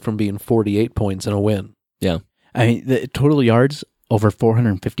 yards away from being 48 points in a win. Yeah. I mean, the total yards, over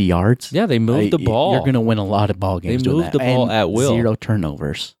 450 yards. Yeah, they moved the ball. You're going to win a lot of ball games. They moved the ball at will. 0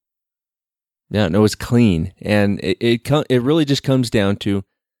 turnovers. Yeah, no, it was clean. And it really just comes down to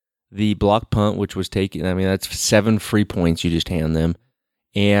the block punt, which was taken. I mean, that's 7 free points you just hand them.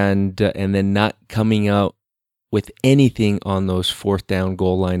 And then not coming out with anything on those 4th down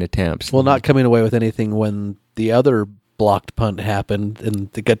goal line attempts. Well, not coming away with anything when the other blocked punt happened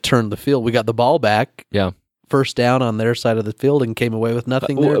and they got turned the field. We got the ball back. Yeah. 1st down on their side of the field and came away with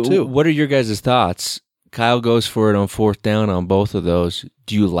nothing there too. What are your guys' thoughts? Kyle goes for it on 4th down on both of those.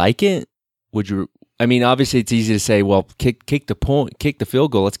 Do you like it? Would you? I mean, obviously it's easy to say, well, kick the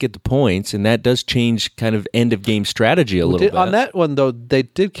field goal, let's get the points, and that does change kind of end of game strategy a little bit. On that one though, they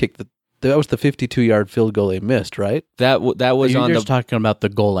did kick that was the 52-yard field goal they missed, right? That was You're just talking about the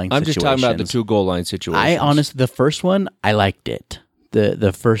goal line. I'm just talking about the 2 goal line situations. I honestly, the first one, I liked it.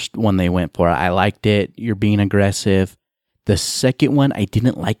 The first one they went for, I liked it. You're being aggressive. The second one, I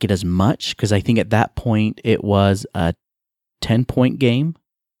didn't like it as much because I think at that point it was a 10-point game.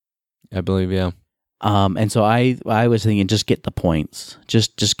 I believe, yeah. And so I was thinking, just get the points,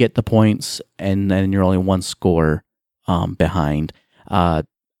 just get the points, and then you're only 1 score behind.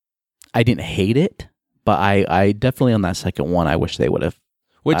 I didn't hate it, but I definitely on that second one, I wish they would have.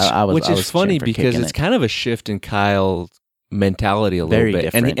 Which is funny because it's kind of a shift in Kyle's mentality a little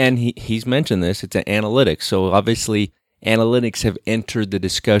bit. Different. And he's mentioned this, it's an analytics. So obviously analytics have entered the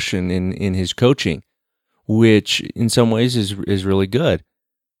discussion in his coaching, which in some ways is really good.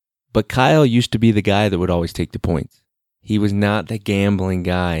 But Kyle used to be the guy that would always take the points. He was not the gambling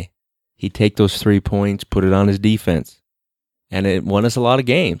guy. He'd take those 3 points, put it on his defense. And it won us a lot of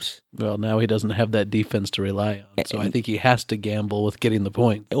games. Well, now he doesn't have that defense to rely on. So I think he has to gamble with getting the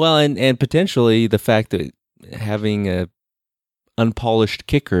point. Well, and potentially the fact that having a unpolished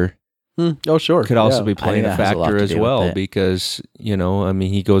kicker could also be playing a factor as well because,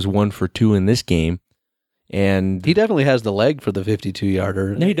 he goes 1 for 2 in this game. And he definitely has the leg for the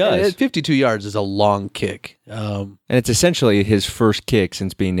 52-yarder. He does. 52 yards is a long kick. And it's essentially his first kick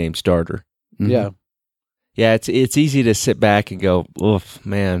since being named starter. Mm-hmm. Yeah. Yeah, it's easy to sit back and go, oof,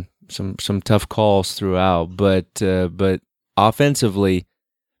 man, some tough calls throughout. But offensively,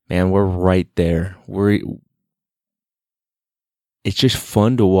 man, we're right there. It's just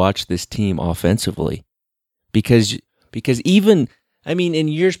fun to watch this team offensively. Because even... I mean, in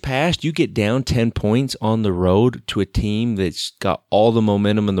years past, you get down 10 points on the road to a team that's got all the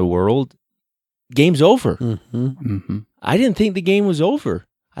momentum in the world, game's over. Mm-hmm. Mm-hmm. I didn't think the game was over.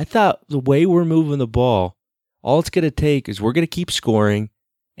 I thought the way we're moving the ball, all it's going to take is we're going to keep scoring,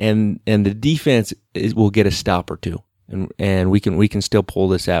 and the defense will get a stop or two, and we can still pull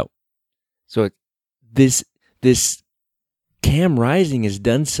this out. So this Cam Rising has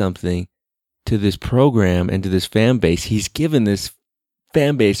done something to this program and to this fan base. He's given this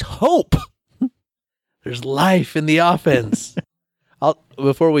fan base hope. There's life in the offense.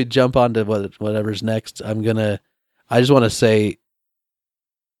 Before we jump on to whatever's next, I just want to say,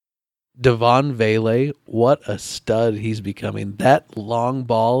 Devon Vele, what a stud he's becoming. That long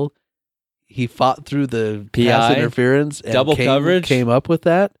ball, he fought through the pass interference and double coverage, came up with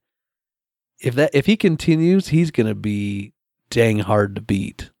that. If he continues, he's going to be dang hard to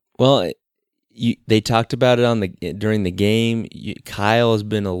beat. Well, they talked about it during the game. Kyle has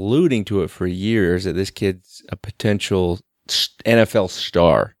been alluding to it for years that this kid's a potential NFL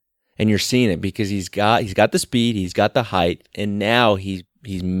star, and you're seeing it because he's got the speed, he's got the height, and now he's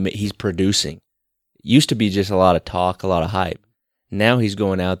producing. Used to be just a lot of talk, a lot of hype. Now he's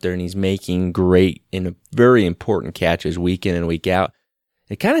going out there and he's making great and very important catches week in and week out.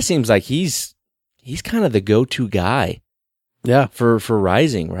 It kind of seems like he's kind of the go-to guy. Yeah. For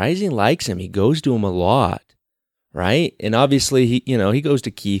Rising. Rising likes him. He goes to him a lot. Right? And obviously he goes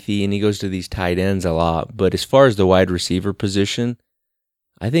to Keithy and he goes to these tight ends a lot. But as far as the wide receiver position,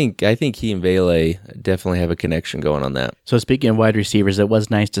 I think he and Vele definitely have a connection going on that. So speaking of wide receivers, it was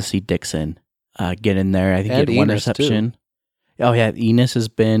nice to see Dixon get in there. I think and he had one Enos reception. Too. Oh yeah, Enos has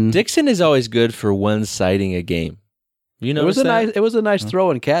been. Dixon is always good for one-siding a game. You know, it was a nice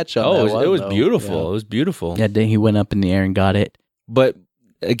throw and catch on that one. It was though. beautiful. Yeah. It was beautiful. Yeah, he went up in the air and got it. But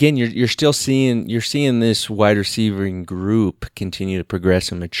again, you're still seeing this wide receiving group continue to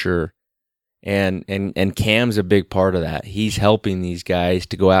progress and mature. And Cam's a big part of that. He's helping these guys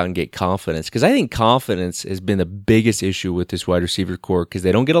to go out and get confidence. Because I think confidence has been the biggest issue with this wide receiver core because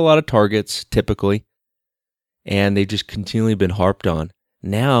they don't get a lot of targets typically. And they've just continually been harped on.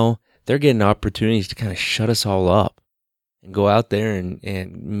 Now they're getting opportunities to kind of shut us all up and go out there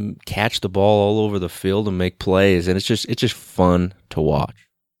and catch the ball all over the field and make plays. And it's just fun to watch.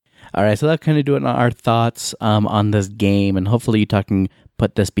 All right, so that'll kind of do it on our thoughts on this game. And hopefully Utah can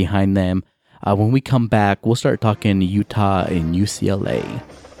put this behind them. When we come back, we'll start talking Utah and UCLA.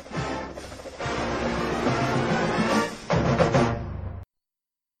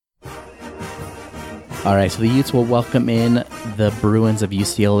 All right, so the Utes will welcome in the Bruins of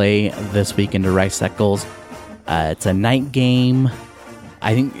UCLA this week into Rice-Eccles. It's a night game.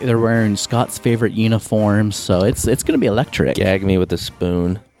 I think they're wearing Scott's favorite uniforms, so it's going to be electric. Gag me with a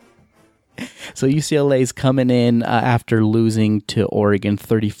spoon. So UCLA's coming in after losing to Oregon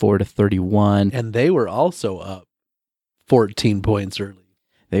 34-31. And they were also up 14 points early.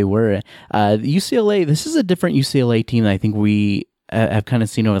 They were. UCLA, this is a different UCLA team than I think we have kind of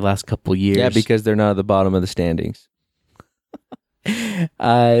seen over the last couple of years. Yeah, because they're not at the bottom of the standings.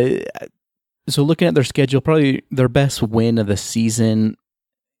 So looking at their schedule, probably their best win of the season,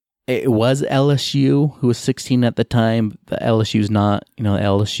 it was LSU, who was 16 at the time. The LSU's not,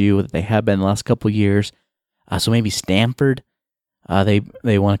 LSU that they have been the last couple of years. So maybe Stanford. They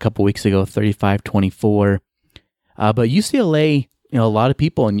won a couple weeks ago, 35-24. But UCLA, a lot of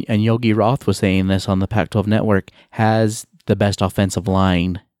people, and Yogi Roth was saying this on the Pac-12 Network, has the best offensive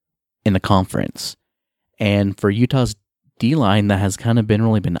line in the conference. And for Utah's D-line that has kind of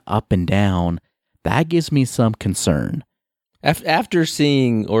really been up and down, that gives me some concern. After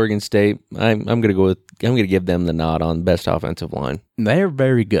seeing Oregon State, I'm going to give them the nod on best offensive line. They're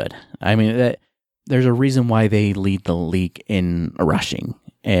very good. I mean, there's a reason why they lead the league in rushing,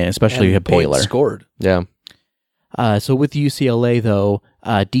 and especially and Baylor scored. Yeah. So with UCLA though,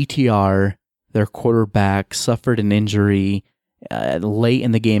 DTR, their quarterback, suffered an injury late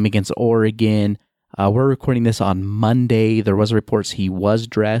in the game against Oregon. We're recording this on Monday. There was reports he was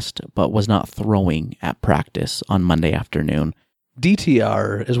dressed, but was not throwing at practice on Monday afternoon.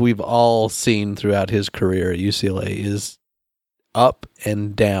 DTR, as we've all seen throughout his career at UCLA, is up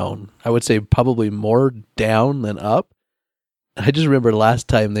and down. I would say probably more down than up. I just remember last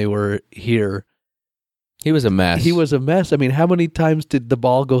time they were here, he was a mess. He was a mess. I mean, how many times did the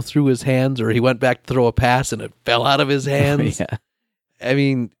ball go through his hands, or he went back to throw a pass and it fell out of his hands? Yeah. I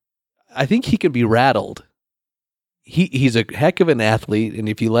mean, I think he can be rattled. He's a heck of an athlete, and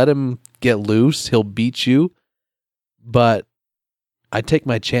if you let him get loose, he'll beat you. But I take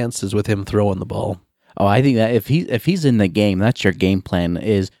my chances with him throwing the ball. Oh, I think that if he's in the game, that's your game plan,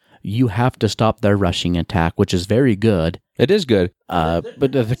 is you have to stop their rushing attack, which is very good. It is good.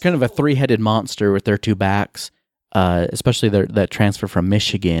 But they're kind of a three-headed monster with their two backs, especially that transfer from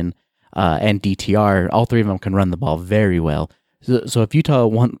Michigan and DTR. All three of them can run the ball very well. So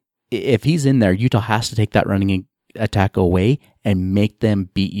if he's in there, Utah has to take that running attack away and make them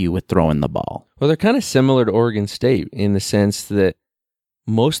beat you with throwing the ball. Well, they're kind of similar to Oregon State in the sense that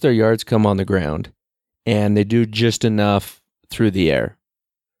most of their yards come on the ground, and they do just enough through the air,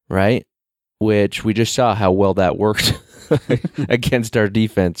 right? Which we just saw how well that worked against our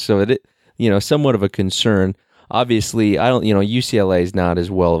defense. So somewhat of a concern. Obviously, UCLA is not as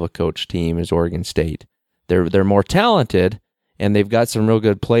well of a coach team as Oregon State. They're more talented, and they've got some real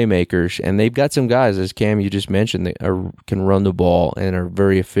good playmakers, and they've got some guys, as Cam, you just mentioned, that can run the ball and are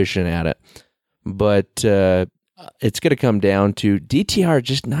very efficient at it. But it's going to come down to DTR,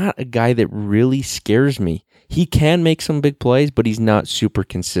 just not a guy that really scares me. He can make some big plays, but he's not super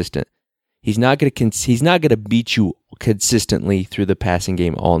consistent. He's not going to beat you consistently through the passing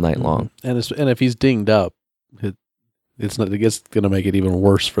game all night long. And if he's dinged up, it's going to make it even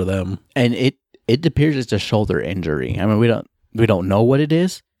worse for them. And it appears it's a shoulder injury. I mean, we don't know what it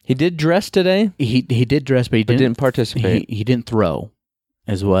is. He did dress today. He did dress, but he didn't participate. He didn't throw,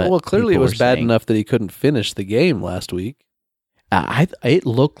 is what. Well, clearly it people was were bad saying. enough that he couldn't finish the game last week. It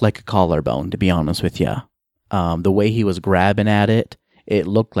looked like a collarbone, to be honest with you. The way he was grabbing at it, it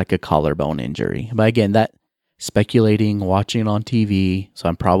looked like a collarbone injury. But again, that speculating, watching it on TV, so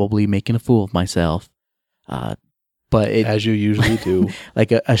I'm probably making a fool of myself. But it, As you usually do.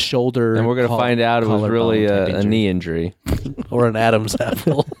 like a shoulder, And we're going to find out it was really collarbone type a injury. knee injury. Or an Adam's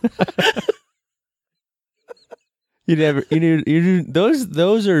apple.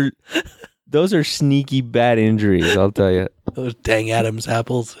 Those are sneaky bad injuries, I'll tell you. Those dang Adam's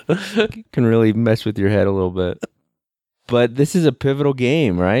apples. Can really mess with your head a little bit. But this is a pivotal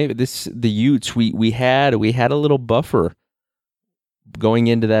game, right? The Utes, we had a little buffer going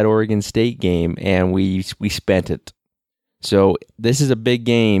into that Oregon State game, and we spent it. So this is a big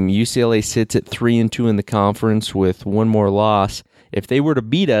game. UCLA sits at 3-2 in the conference with one more loss. If they were to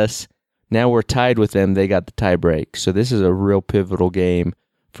beat us, now we're tied with them. They got the tie break. So this is a real pivotal game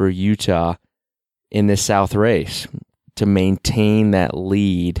for Utah in this South race to maintain that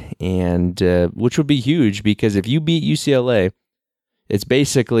lead, and which would be huge, because if you beat UCLA, it's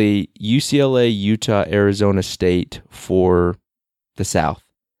basically UCLA, Utah, Arizona State for the South,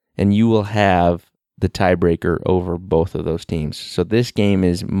 and you will have the tiebreaker over both of those teams. So this game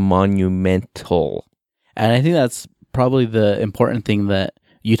is monumental. And I think that's probably the important thing that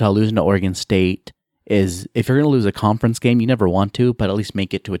Utah losing to Oregon State is, if you're going to lose a conference game, you never want to, but at least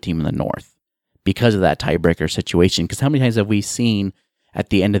make it to a team in the North because of that tiebreaker situation. Because how many times have we seen at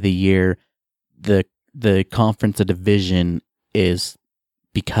the end of the year the conference, the division is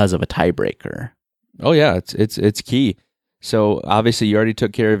because of a tiebreaker? Oh yeah, it's key. So obviously you already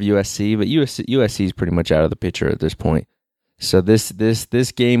took care of USC, but USC is pretty much out of the picture at this point. So this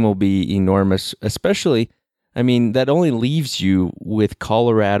game will be enormous, especially, I mean, that only leaves you with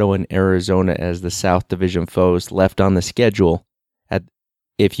Colorado and Arizona as the South Division foes left on the schedule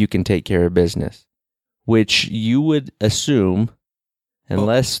if you can take care of business, which you would assume,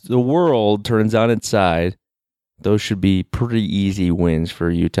 unless the world turns on its side, those should be pretty easy wins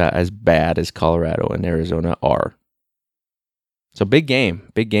for Utah, as bad as Colorado and Arizona are. So big game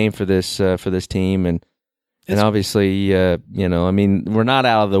for this team, and obviously, I mean, we're not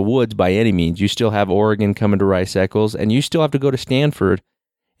out of the woods by any means. You still have Oregon coming to Rice Eccles, and you still have to go to Stanford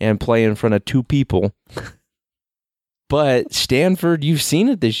and play in front of two people. But Stanford, you've seen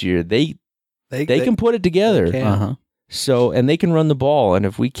it this year. They can put it together. They can. Uh-huh. So, and they can run the ball, and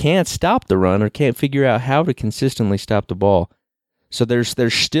if we can't stop the run or can't figure out how to consistently stop the ball, so there's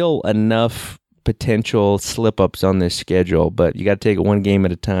still enough potential slip-ups on this schedule, but you got to take it one game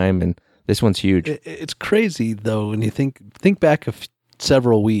at a time, and this one's huge. It's crazy, though, when you think back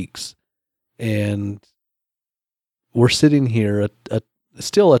several weeks, and we're sitting here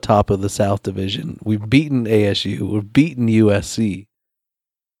still atop of the South Division. We've beaten ASU. We've beaten USC.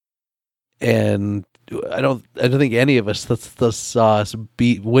 And I don't think any of us saw us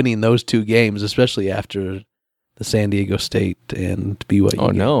winning those two games, especially after the San Diego State and BYU.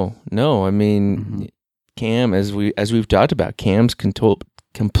 Oh no! I mean, Cam, as we've talked about, Cam's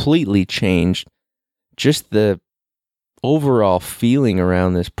completely changed. Just the overall feeling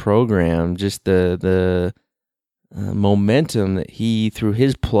around this program, just the momentum that he, through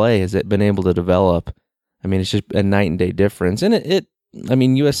his play, has been able to develop. I mean, it's just a night and day difference. And I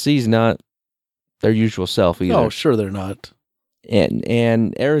mean, USC's not their usual self either. Oh, sure they're not.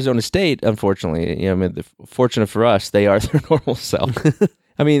 And Arizona State, unfortunately, I mean, fortunate for us, they are their normal self.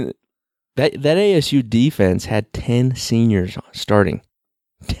 I mean, that ASU defense had 10 seniors starting.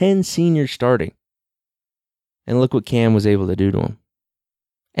 10 seniors starting. And look what Cam was able to do to them.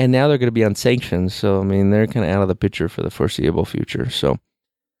 And now they're going to be on sanctions, so, I mean, they're kind of out of the picture for the foreseeable future. So,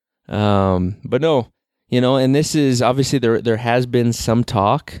 but no, and this is, obviously, there has been some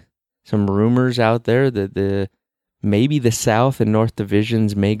talk, some rumors out there that maybe the South and North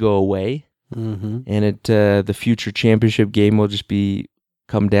divisions may go away, and the future championship game will just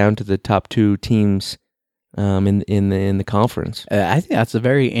come down to the top two teams in the conference. I think that's a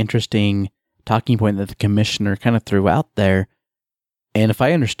very interesting talking point that the commissioner kind of threw out there. And if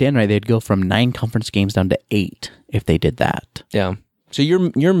I understand right, they'd go from 9 conference games down to 8 if they did that. Yeah. So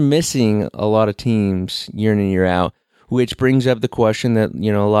you're missing a lot of teams year in and year out, which brings up the question that,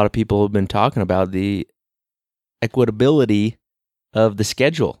 a lot of people have been talking about, the equitability of the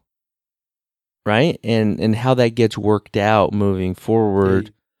schedule, right? And how that gets worked out moving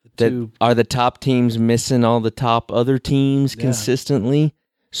forward. Are the top teams missing all the top other teams consistently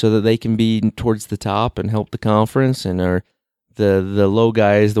so that they can be towards the top and help the conference? And are the low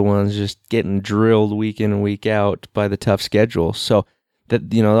guys the ones just getting drilled week in and week out by the tough schedule? So that,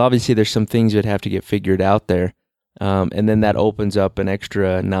 obviously there's some things that have to get figured out there. And then that opens up an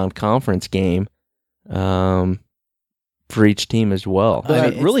extra non-conference game for each team as well.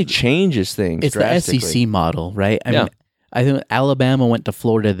 It really changes things. It's the SEC model, right? I mean, I think Alabama went to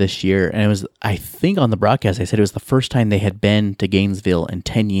Florida this year, and it was, I think on the broadcast, I said it was the first time they had been to Gainesville in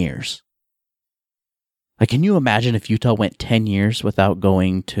 10 years. Like, can you imagine if Utah went 10 years without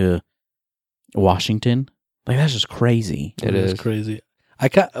going to Washington? Like, that's just crazy. It is crazy.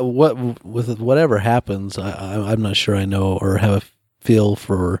 With whatever happens, I'm not sure I know or have a feel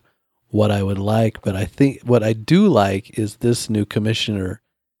for what I would like, but I think what I do like is this new commissioner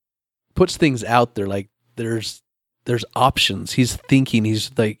puts things out there. Like there's options. He's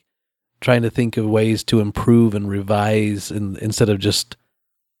like trying to think of ways to improve and revise, and instead of just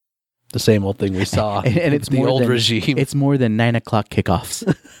the same old thing we saw. and it's the old regime. It's more than 9 o'clock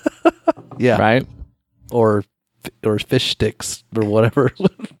kickoffs. Yeah, right. Or fish sticks or whatever.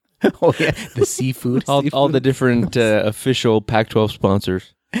 Oh yeah, the seafood. All the different official Pac-12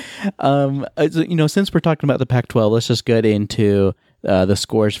 sponsors. Since we're talking about the Pac-12, let's just get into the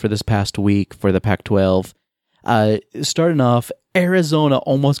scores for this past week for the Pac-12. Starting off, Arizona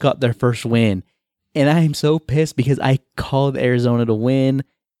almost got their first win, and I am so pissed because I called Arizona to win,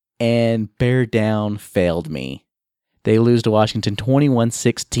 and Bear Down failed me. They lose to Washington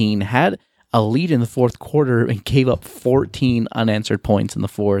 21-16, had a lead in the fourth quarter, and gave up 14 unanswered points in the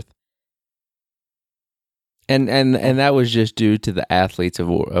fourth. And that was just due to the athletes of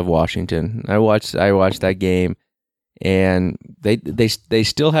Washington. I watched that game, and they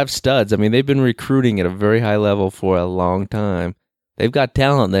still have studs. I mean, they've been recruiting at a very high level for a long time. They've got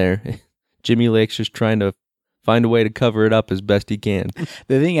talent there. Jimmy Lake's just trying to find a way to cover it up as best he can.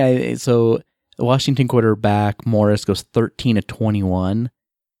 The Washington quarterback Morris goes 13-21,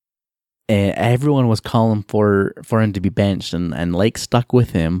 and everyone was calling for him to be benched, and Lake stuck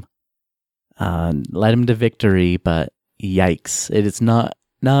with him. Led him to victory, but yikes. It is not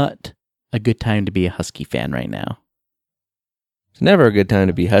a good time to be a Husky fan right now. It's never a good time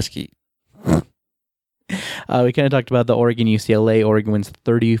to be Husky. We kind of talked about the Oregon UCLA. Oregon wins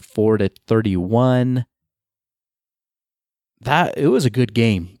 34-31. It was a good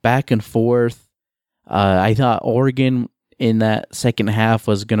game, back and forth. I thought Oregon in that second half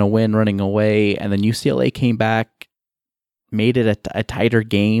was going to win running away, and then UCLA came back, made it a tighter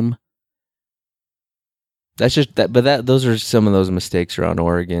game. That's just that, but those are some of those mistakes around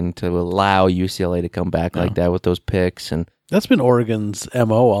Oregon to allow UCLA to come back like that with those picks, and that's been Oregon's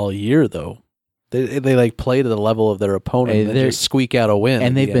MO all year, though. They like play to the level of their opponent and just squeak out a win.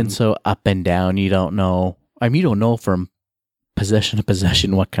 And they've been so up and down. You don't know. I mean, you don't know from possession to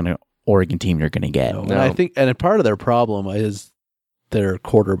possession what kind of Oregon team you're going to get. No. And I think, and part of their problem is their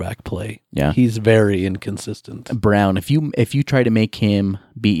quarterback play. Yeah, he's very inconsistent. Brown, if you try to make him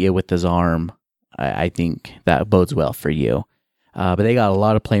beat you with his arm, I think that bodes well for you. But they got a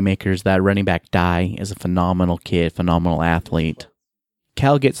lot of playmakers. That running back Dye is a phenomenal kid, phenomenal athlete.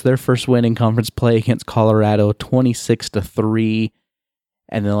 Cal gets their first win in conference play against Colorado, 26-3.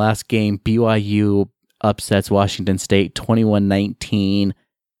 And the last game, BYU upsets Washington State, 21-19.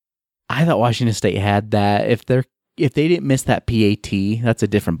 I thought Washington State had that. If they didn't miss that PAT, that's a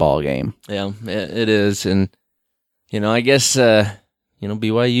different ball game. Yeah, it is. And I guess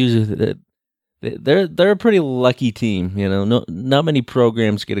BYU's they're a pretty lucky team. Not many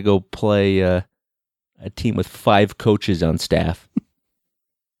programs get to go play a team with 5 coaches on staff.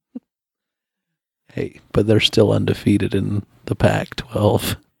 Hey, but they're still undefeated in the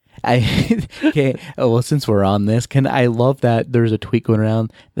Pac-12. Okay. Well, since we're on this, I love that there's a tweet going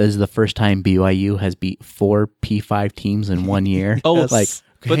around. This is the first time BYU has beat 4 P5 teams in 1 year. Oh, like,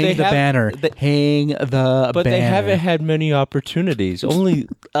 but hang the banner. Hang the banner. But they haven't had many opportunities. Only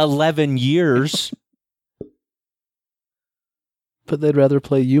 11 years. But they'd rather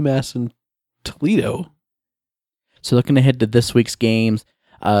play UMass and Toledo. So looking ahead to this week's games,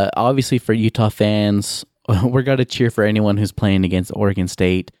 obviously for Utah fans, we're going to cheer for anyone who's playing against Oregon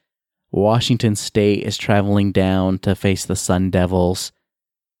State. Washington State is traveling down to face the Sun Devils.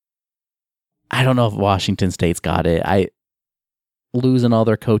 I don't know if Washington State's got it. Losing all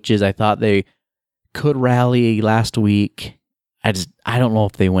their coaches, I thought they could rally last week. I don't know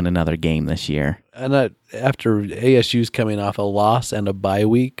if they win another game this year. And after ASU's coming off a loss and a bye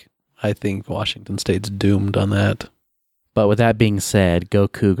week, I think Washington State's doomed on that. But with that being said, go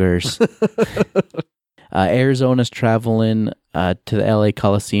Cougars. Arizona's traveling to the LA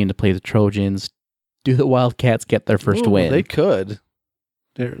Coliseum to play the Trojans. Do the Wildcats get their first win? They could.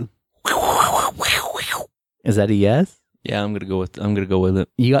 Is that a yes? Yeah, I'm gonna go with it.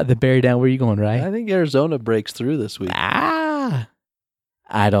 You got the bear down. Where are you going, right? I think Arizona breaks through this week.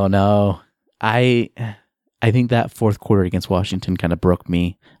 I don't know. I think that fourth quarter against Washington kind of broke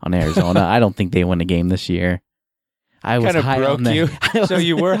me on Arizona. I don't think they win a game this year. I was high broke on them. you. So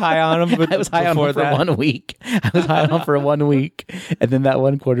you were high on them, but I was high on them for 1 week. I was high on them for 1 week, and then that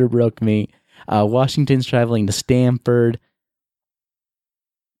one quarter broke me. Washington's traveling to Stanford.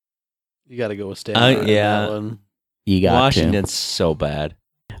 You got to go with Stanford. Yeah. That one. You got Washington's so bad.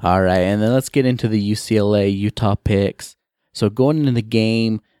 All right, and then let's get into the UCLA Utah picks. So going into the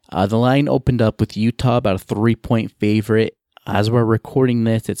game, the line opened up with Utah about a 3-point favorite. As we're recording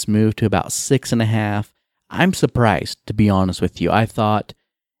this, it's moved to about 6.5. I'm surprised, to be honest with you. I thought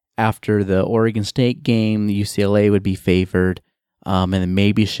after the Oregon State game, UCLA would be favored, and then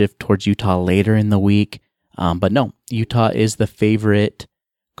maybe shift towards Utah later in the week. But no, Utah is the favorite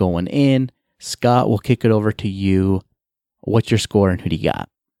going in. Scott, we'll kick it over to you. What's your score and who do you got?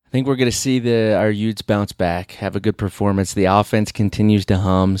 I think we're going to see our Utes bounce back, have a good performance. The offense continues to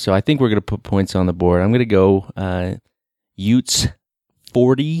hum, so I think we're going to put points on the board. I'm going to go Utes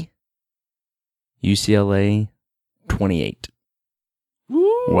 40, UCLA 28.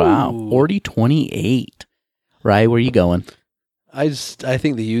 Wow, 40-28. Right, where are you going? I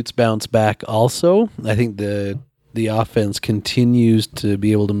think the Utes bounce back also. I think the offense continues to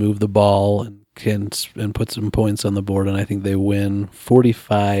be able to move the ball and put some points on the board, and I think they win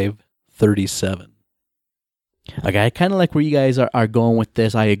 45-37. Okay, I kind of like where you guys are going with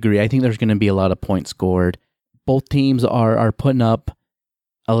this. I agree. I think there's going to be a lot of points scored. Both teams are putting up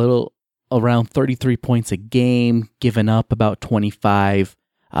a little around 33 points a game, giving up about 25.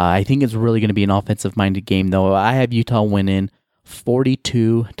 I think it's really going to be an offensive-minded game, though. I have Utah winning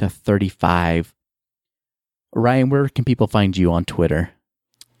 42-35. Ryan, where can people find you on Twitter?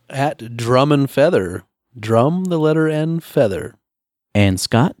 At Drum and Feather. Drum, the letter N, Feather. And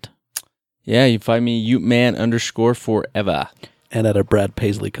Scott? Yeah, you find me @UteMan_forever. And at a Brad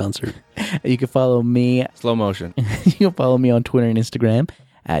Paisley concert. You can follow me. Slow motion. You can follow me on Twitter and Instagram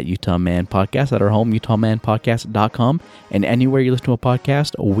at Utah Man Podcast, at our home, UtahManPodcast.com. And anywhere you listen to a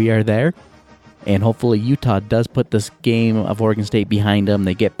podcast, we are there. And hopefully Utah does put this game of Oregon State behind them.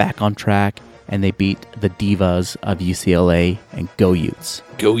 They get back on track, and they beat the Divas of UCLA. And go Utes.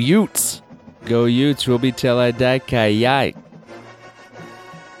 Go Utes! Go Utes, we'll be till I die, Kayai.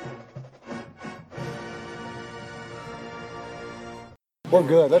 We're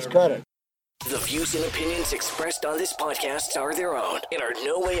good. Let's cut it. The views and opinions expressed on this podcast are their own and are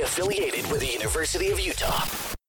no way affiliated with the University of Utah.